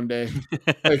sword one day.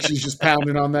 Like she's just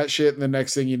pounding on that shit, and the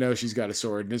next thing you know, she's got a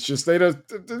sword. And it's just they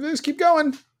just keep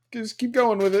going. Just keep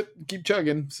going with it. Keep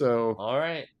chugging. So all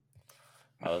right.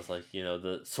 I was like, you know,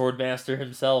 the sword master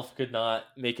himself could not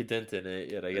make a dent in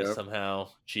it, yet I guess somehow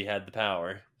she had the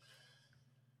power.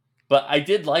 But I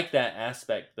did like that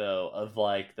aspect though of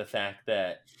like the fact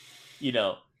that, you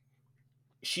know,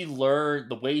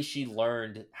 the way she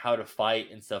learned how to fight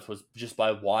and stuff was just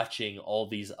by watching all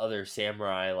these other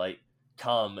samurai like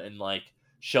come and like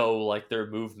show like their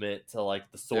movement to like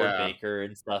the sword maker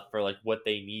and stuff for like what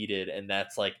they needed. And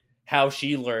that's like how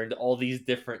she learned all these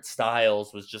different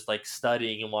styles, was just like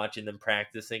studying and watching them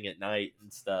practicing at night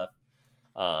and stuff.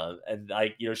 And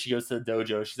like, you know, she goes to the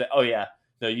dojo, she's like, oh yeah,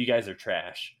 no, you guys are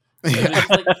trash. And then just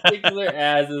like kicking their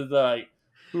asses, like,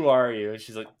 who are you? And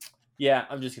she's like, yeah,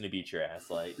 I'm just gonna beat your ass.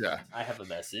 Like, I have a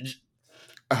message.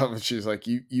 She's like,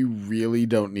 you really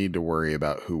don't need to worry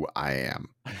about who I am.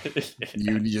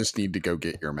 You just need to go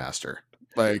get your master.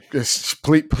 Like,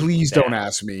 please don't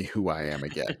ask me who I am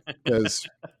again, because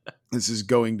this is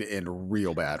going to end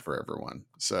real bad for everyone.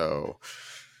 So,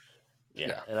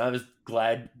 yeah. And I was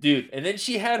glad, dude. And then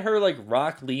she had her like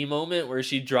Rock Lee moment where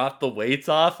she dropped the weights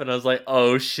off, and I was like,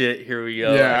 oh shit, here we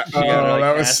go. Yeah, like,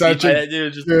 that was such a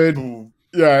good. Boom.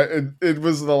 Yeah, it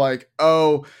was the like,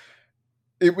 oh,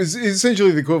 it was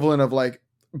essentially the equivalent of like,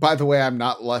 by the way, I'm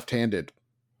not left-handed.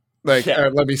 Like,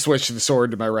 let me switch the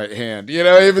sword to my right hand. You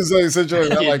know, it was essentially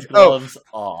like, gloves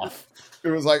off.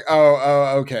 It was like,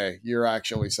 oh, okay, you're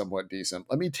actually somewhat decent.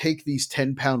 Let me take these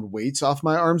 10-pound weights off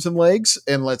my arms and legs,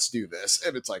 and let's do this.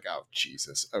 And it's like, oh,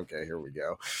 Jesus. Okay, here we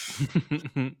go.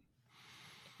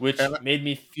 Which made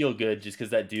me feel good just because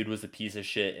that dude was a piece of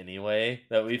shit anyway,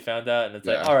 that we found out. And it's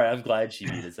like, all right, I'm glad she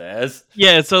beat his ass.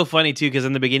 Yeah, it's so funny too, because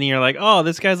in the beginning you're like, oh,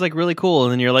 this guy's like really cool.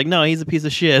 And then you're like, no, he's a piece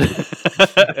of shit.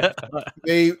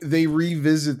 They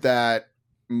revisit that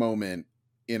moment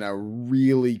in a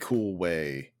really cool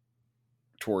way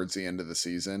towards the end of the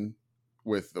season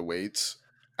with the weights.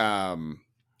 And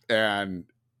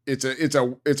it's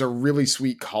a really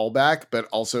sweet callback, but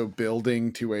also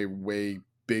building to a way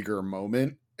bigger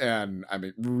moment. And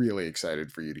I'm really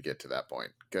excited for you to get to that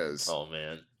point, because oh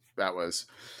man, that was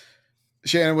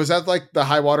Shannon. Was that like the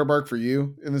high watermark for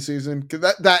you in the season? Because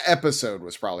that episode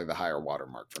was probably the higher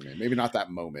watermark for me. Maybe not that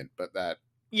moment, but that.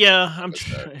 Yeah, I'm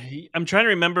trying to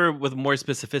remember with more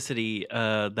specificity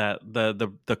that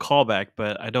the callback,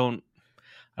 but I don't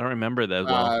remember that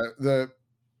well.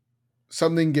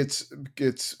 Something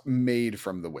gets made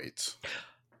from the weights.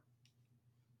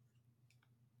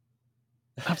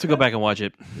 I have to go back and watch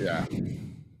it. Yeah.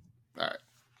 All right.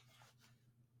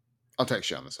 I'll text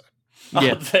you on the side.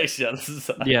 Yeah. I'll text you on the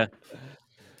side. Yeah.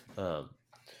 But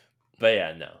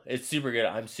yeah, no, it's super good.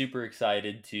 I'm super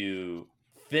excited to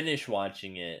finish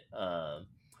watching it.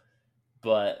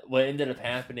 But what ended up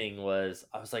happening was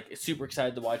I was like super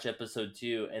excited to watch episode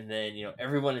 2, and then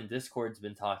everyone in Discord's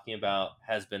been talking about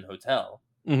Has Been Hotel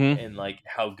and like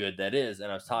how good that is,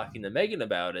 and I was talking to Megan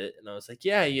about it, and I was like,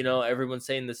 yeah, everyone's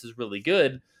saying this is really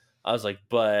good. I was like,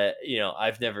 but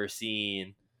I've never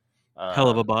seen Hell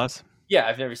of a Boss. Yeah,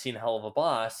 I've never seen Hell of a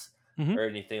Boss Mhm. or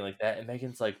anything like that. And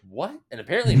Megan's like, what? And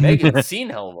apparently Megan's seen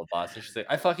Hell of a Boss, and she's like,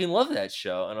 I fucking love that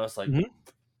show. And I was like, Mhm.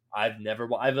 I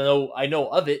know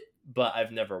of it, but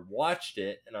I've never watched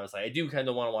it. And I was like, I do kind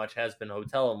of want to watch Has Been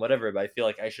Hotel and whatever, but I feel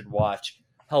like I should watch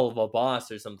Hell of a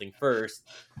Boss or something first.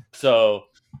 So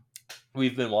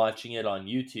we've been watching it on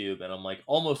YouTube, and I'm like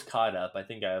almost caught up. I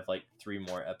think I have like 3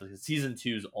 more episodes. Season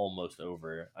 2's almost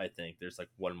over. I think there's like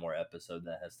 1 more episode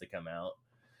that has to come out,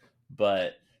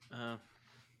 but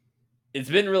it's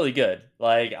been really good.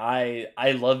 Like I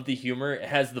love the humor. It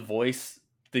has the voice,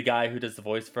 the guy who does the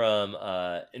voice from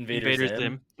Invader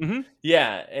Zim. Mm-hmm.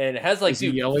 Yeah, and it has like, is he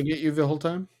yelling at you the whole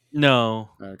time? No.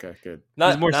 Okay, good.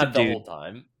 Not more the subdued. whole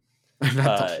time. Not the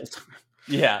whole time.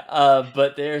 Yeah,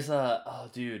 but there's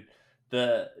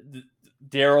the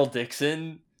Daryl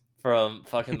Dixon from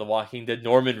fucking The Walking Dead,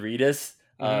 Norman Reedus,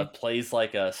 plays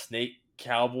like a snake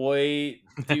cowboy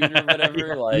dude or whatever.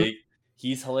 Yeah. Like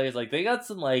he's hilarious. Like they got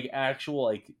some like actual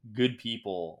like good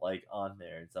people like on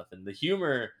there and stuff, and the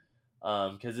humor,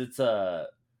 because it's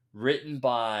written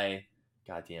by,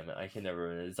 god damn it, I can never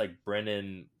remember. It's like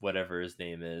Brennan, whatever his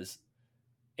name is,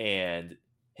 and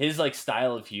his like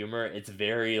style of humor, it's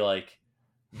very like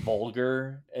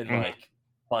vulgar and like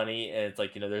funny, and it's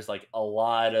like there's like a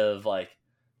lot of like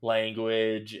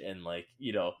language and like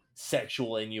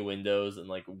sexual innuendos and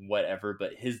like whatever,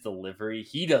 but his delivery,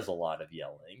 he does a lot of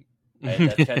yelling, and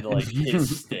that's kind of like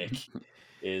his stick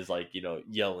is like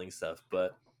yelling stuff.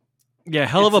 But yeah,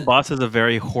 Hell of a Boss is a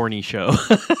very horny show.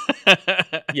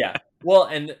 Yeah, well,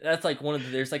 and that's like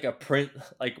there's like a print,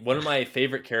 like one of my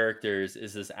favorite characters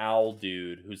is this owl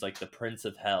dude who's like the Prince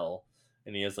of Hell,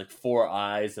 and he has like 4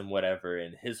 eyes and whatever,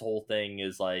 and his whole thing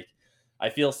is like, I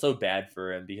feel so bad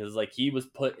for him because like he was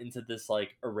put into this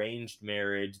like arranged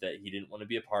marriage that he didn't want to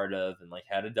be a part of, and like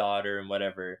had a daughter and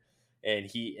whatever, and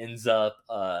he ends up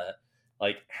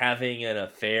like having an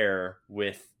affair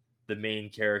with the main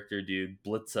character dude,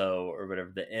 Blitzo or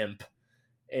whatever, the imp.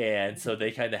 And so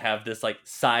they kind of have this like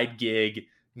side gig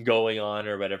going on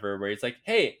or whatever, where he's like,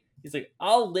 hey,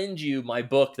 I'll lend you my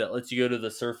book that lets you go to the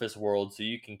surface world so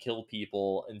you can kill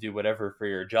people and do whatever for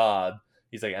your job.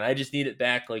 He's like, and I just need it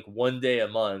back like 1 day a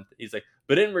month. He's like,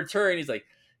 but in return, he's like,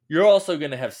 you're also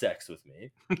going to have sex with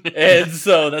me. And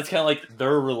so that's kind of like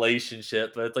their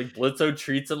relationship. But it's like Blitzo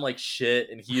treats him like shit,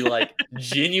 and he like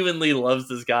genuinely loves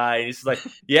this guy. And he's just like,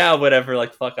 yeah, whatever.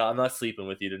 Like, fuck, I'm not sleeping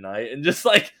with you tonight. And just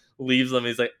like leaves them.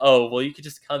 He's like, oh, well, you could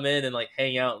just come in and like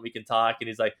hang out and we can talk. And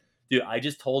he's like, dude, I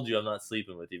just told you I'm not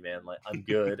sleeping with you, man. Like, I'm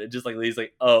good. And just like he's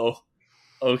like, oh,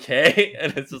 okay.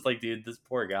 And it's just like, dude, this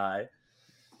poor guy.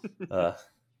 But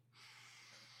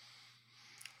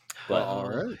all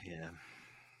right, yeah,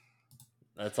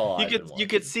 that's all. You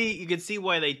could see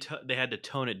why they had to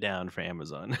tone it down for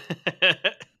Amazon.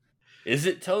 Is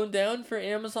it toned down for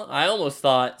Amazon? I almost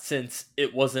thought since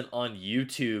it wasn't on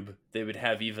YouTube, they would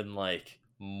have even like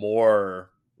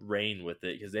more reign with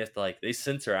it, because they have to like they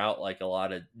censor out like a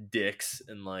lot of dicks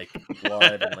and like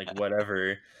blood and like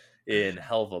whatever in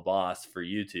Hell of a Boss for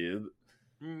YouTube.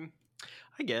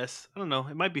 I guess, I don't know,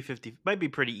 it might be 50, might be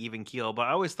pretty even keel, but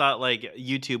I always thought like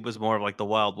YouTube was more of like the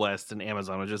Wild West, and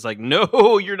Amazon was just like,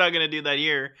 no, you're not gonna do that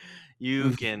here.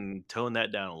 You can tone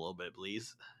that down a little bit,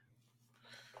 please.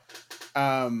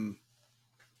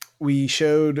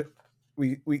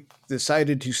 We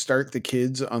decided to start the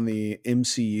kids on the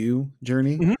MCU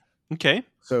journey. Okay.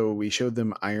 So we showed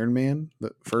them Iron Man,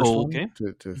 the first one,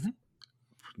 to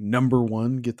number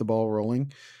 1, get the ball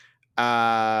rolling.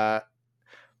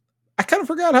 I kind of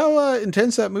forgot how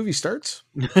intense that movie starts.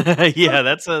 Yeah,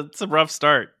 that's a rough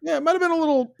start. Yeah, it might have been a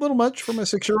little much for my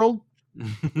 6-year-old.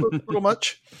 little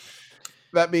much.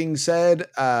 That being said,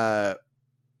 by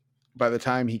the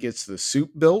time he gets the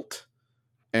suit built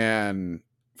and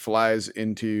flies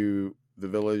into the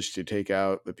village to take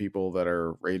out the people that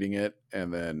are raiding it,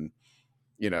 and then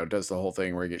does the whole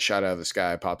thing where he gets shot out of the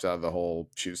sky, pops out of the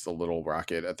hole, shoots the little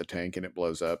rocket at the tank, and it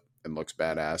blows up and looks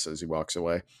badass as he walks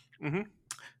away.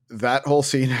 That whole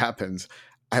scene happens.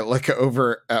 I look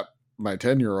over at my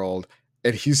 10-year-old,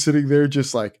 and he's sitting there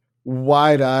just like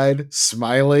wide-eyed,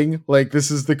 smiling, like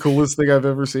this is the coolest thing I've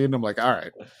ever seen. I'm like, all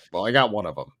right, well, I got one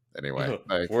of them anyway.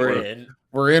 Like,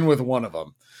 we're in with one of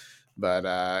them. But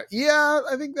yeah,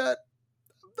 I think that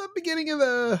the beginning of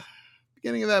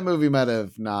that movie might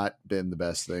have not been the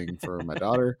best thing for my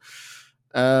daughter.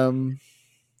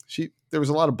 there was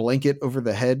a lot of blanket over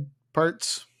the head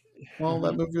parts while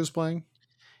that movie was playing.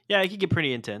 Yeah, it could get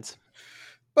pretty intense.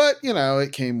 But,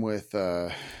 it came with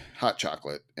hot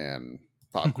chocolate and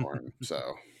popcorn,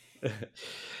 so...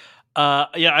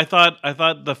 Yeah, I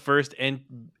thought the first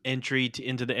entry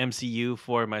into the MCU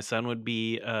for my son would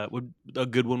be a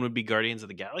good one would be Guardians of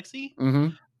the Galaxy.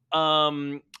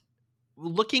 Mm-hmm.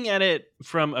 Looking at it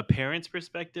from a parent's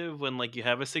perspective, when like you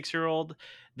have a 6-year-old,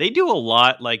 they do a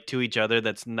lot like to each other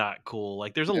that's not cool.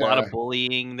 Like there's a lot of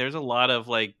bullying, there's a lot of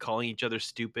like calling each other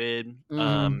stupid,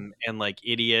 and like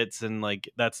idiots, and like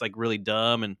that's like really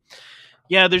dumb, and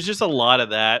yeah, there's just a lot of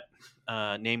that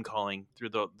name calling through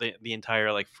the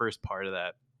entire like first part of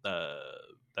that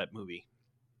movie.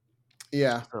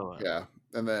 Yeah, yeah,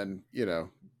 and then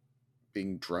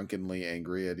being drunkenly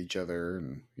angry at each other,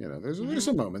 and there's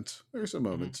some moments. There's some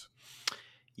moments.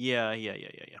 Yeah.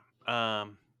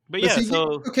 But yeah, see,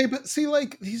 so okay, but see,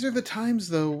 like these are the times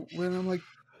though when I'm like,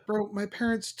 bro, my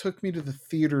parents took me to the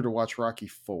theater to watch Rocky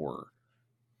IV,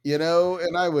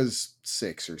 and I was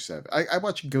 6 or 7. I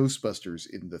watched Ghostbusters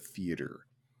in the theater.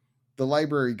 The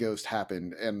library ghost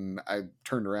happened, and I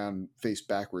turned around, faced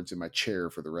backwards in my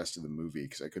chair for the rest of the movie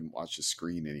because I couldn't watch the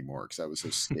screen anymore because I was so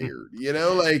scared.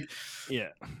 Like, yeah.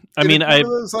 I mean, I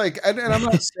was like, and I'm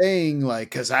not saying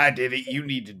like because I did it, you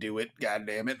need to do it. God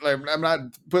damn it! Like, I'm not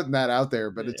putting that out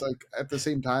there, but it's like at the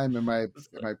same time, am I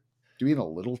doing a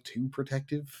little too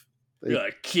protective?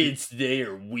 Like, kids today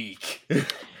are weak.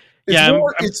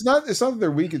 It's not that they're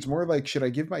weak. It's more like, should I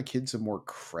give my kids some more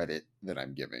credit than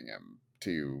I'm giving them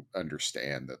to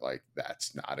understand that like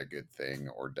that's not a good thing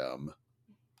or dumb?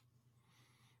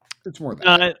 It's more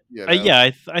that.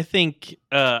 I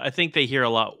think they hear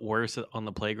a lot worse on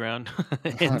the playground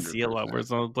and 100%. See a lot worse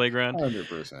on the playground.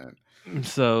 100%.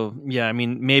 So yeah, I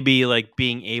mean, maybe like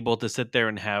being able to sit there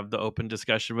and have the open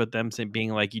discussion with them, saying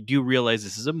being like, you do realize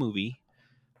this is a movie.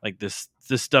 Like this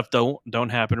stuff don't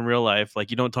happen in real life. Like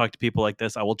you don't talk to people like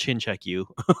this. I will chin check you.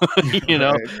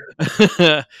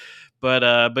 But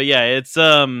yeah, it's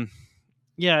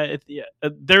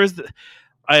there's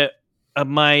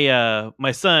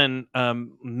my son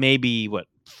maybe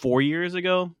 4 years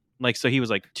ago, like, so he was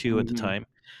like 2 at the time.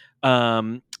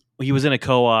 He was in a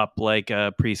co-op like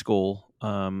preschool,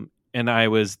 and I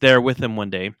was there with him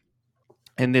one day,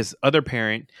 and this other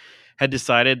parent had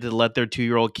decided to let their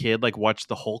 2-year-old kid like watch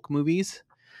the Hulk movies,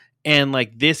 and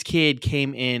like this kid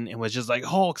came in and was just like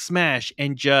Hulk smash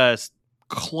and just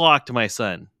clocked my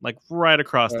son like right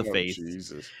across the face.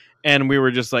 Jesus. And we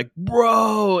were just like,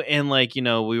 bro, and like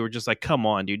we were just like, come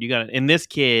on, dude, you got it. And this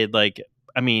kid, like,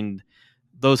 I mean,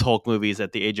 those Hulk movies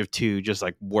at the age of 2 just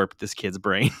like warped this kid's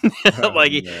brain.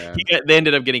 Like they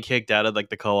ended up getting kicked out of like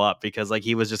the co-op because like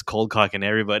he was just cold cocking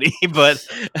everybody. But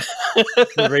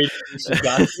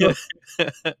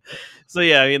so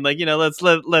yeah, I mean, like,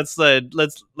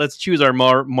 let's choose our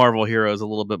Marvel heroes a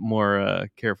little bit more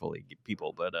carefully,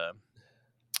 people. But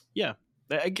yeah,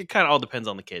 it kind of all depends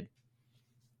on the kid.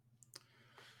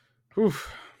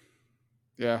 Oof.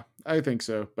 Yeah, I think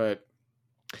so, but.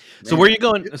 So where are you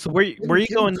going? So where are you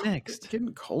going next?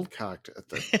 Getting cold cocked at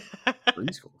the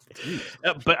preschool.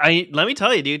 But let me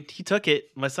tell you, dude, he took it.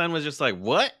 My son was just like,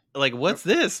 "What? Like, what's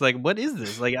this? Like, what is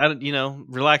this? Like, I don't,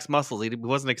 relax muscles. He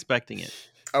wasn't expecting it."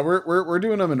 We're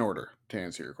doing them in order to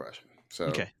answer your question. So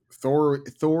okay,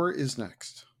 Thor is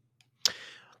next.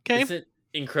 Okay, is it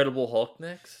Incredible Hulk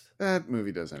next? That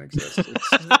movie doesn't exist.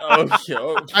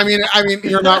 I mean,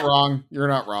 you're not wrong. You're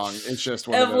not wrong. It's just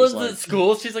one Evelyn's of those. Like, at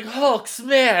school. She's like, Hulk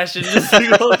smash, and just like,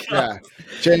 Hulk. Yeah.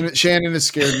 Shannon has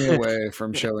scared me away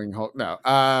from showing Hulk. No,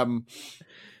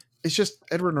 it's just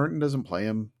Edward Norton doesn't play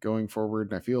him going forward,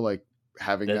 and I feel like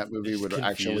having that movie would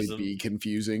actually be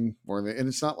confusing more than. And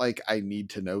it's not like I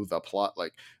need to know the plot.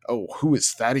 Like, oh, who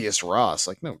is Thaddeus Ross?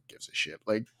 Like, no one gives a shit.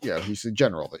 Like, yeah, he's the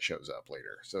general that shows up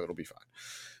later, so it'll be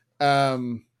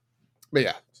fine. But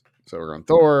yeah, so we're on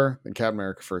Thor, then Captain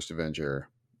America, First Avenger,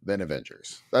 then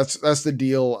Avengers. That's the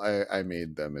deal I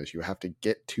made them, is you have to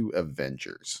get to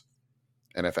Avengers.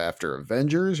 And if after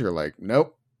Avengers you're like,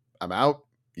 nope, I'm out,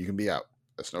 you can be out.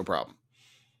 That's no problem.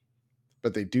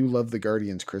 But they do love the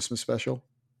Guardians Christmas special,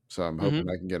 so I'm hoping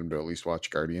I can get them to at least watch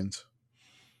Guardians.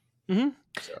 So.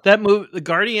 That movie, the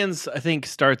Guardians, I think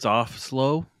starts off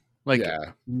slow. Like,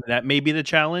 that may be the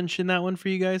challenge in that one for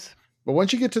you guys. But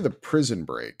once you get to the prison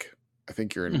break, I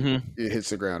think you're in. It hits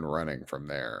the ground running from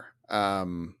there.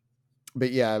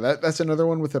 But yeah, that's another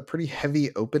one with a pretty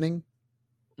heavy opening.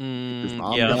 His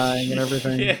mom dying and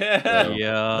everything.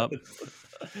 Yeah.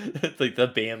 It's like the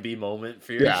Bambi moment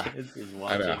for your kids.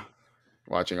 I know.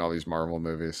 Watching all these Marvel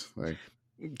movies, like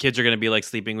kids are gonna be like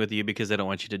sleeping with you because they don't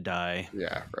want you to die.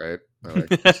 Yeah, right.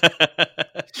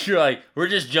 Like, You're like, we're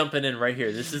just jumping in right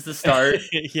here. This is the start.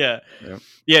 Yeah.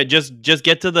 Just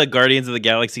get to the Guardians of the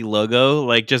Galaxy logo,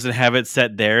 like just have it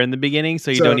set there in the beginning,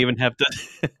 so you don't even have to.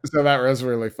 So that was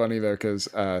really funny though, because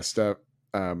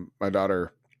my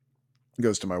daughter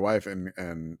goes to my wife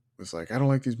and was like, I don't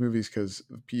like these movies because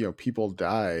people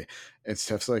die, and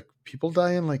Steph's like, people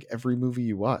die in like every movie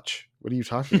you watch. What are you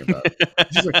talking about?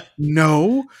 She's like,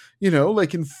 no,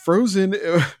 like in Frozen,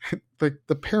 like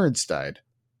the parents died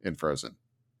in Frozen.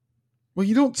 Well,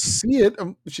 you don't see it.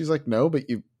 She's like, no, but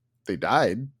they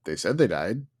died. They said they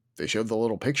died. They showed the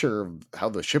little picture of how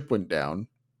the ship went down.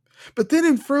 But then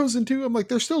in Frozen 2, I'm like,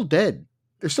 they're still dead.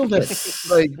 They're still dead.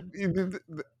 Like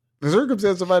the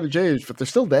circumstances might have changed, but they're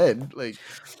still dead. Like,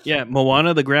 yeah,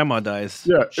 Moana, the grandma dies.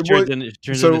 Yeah.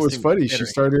 So it was funny. She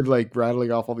started like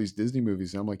rattling off all these Disney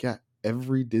movies, and I'm like, yeah,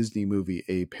 every Disney movie,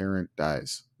 a parent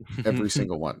dies. Every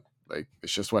single one. Like,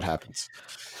 it's just what happens.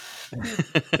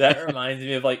 That reminds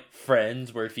me of like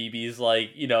Friends, where Phoebe's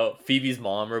like, Phoebe's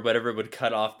mom or whatever would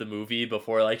cut off the movie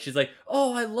before, like, she's like,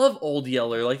 oh, I love Old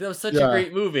Yeller, like that was such a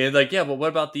great movie, and like, yeah, but what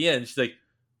about the end? She's like,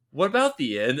 what about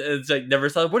the end? And it's like, never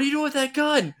saw. What are you doing with that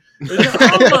gun? Like,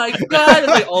 oh my god! And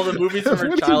like all the movies from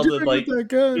her childhood, like that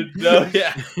gun? No,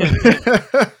 yeah.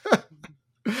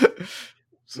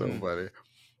 So funny.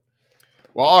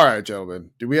 Well, all right, gentlemen.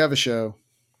 Do we have a show?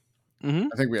 Mm-hmm.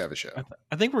 I think we have a show.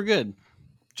 I think we're good.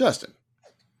 Justin,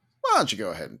 why don't you go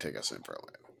ahead and take us in for a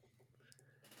land?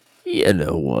 You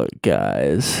know what,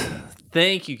 guys?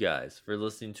 Thank you guys for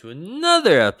listening to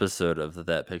another episode of the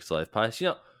That Pixel Life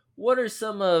podcast. What are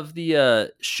some of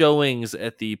the showings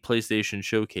at the PlayStation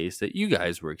Showcase that you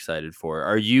guys were excited for?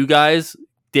 Are you guys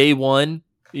day one?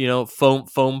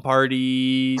 Foam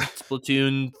Party,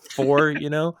 Splatoon 4.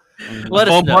 Let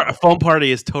us know. Foam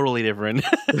Party is totally different.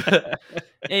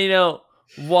 And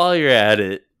while you're at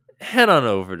it, head on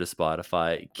over to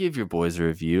Spotify, give your boys a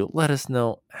review, let us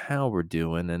know how we're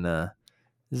doing. And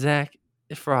Zach,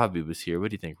 if Robbie was here,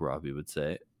 what do you think Robbie would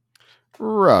say?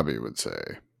 Robbie would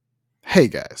say, hey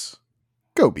guys,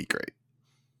 go be great.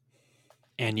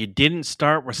 And you didn't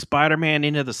start with Spider-Man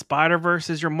Into the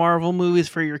Spider-Verse as your Marvel movies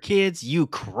for your kids? You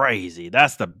crazy.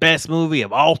 That's the best movie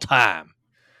of all time.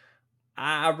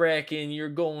 I reckon you're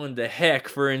going to heck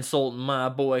for insulting my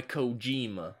boy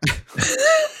Kojima.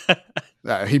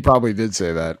 He probably did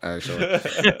say that,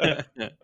 actually.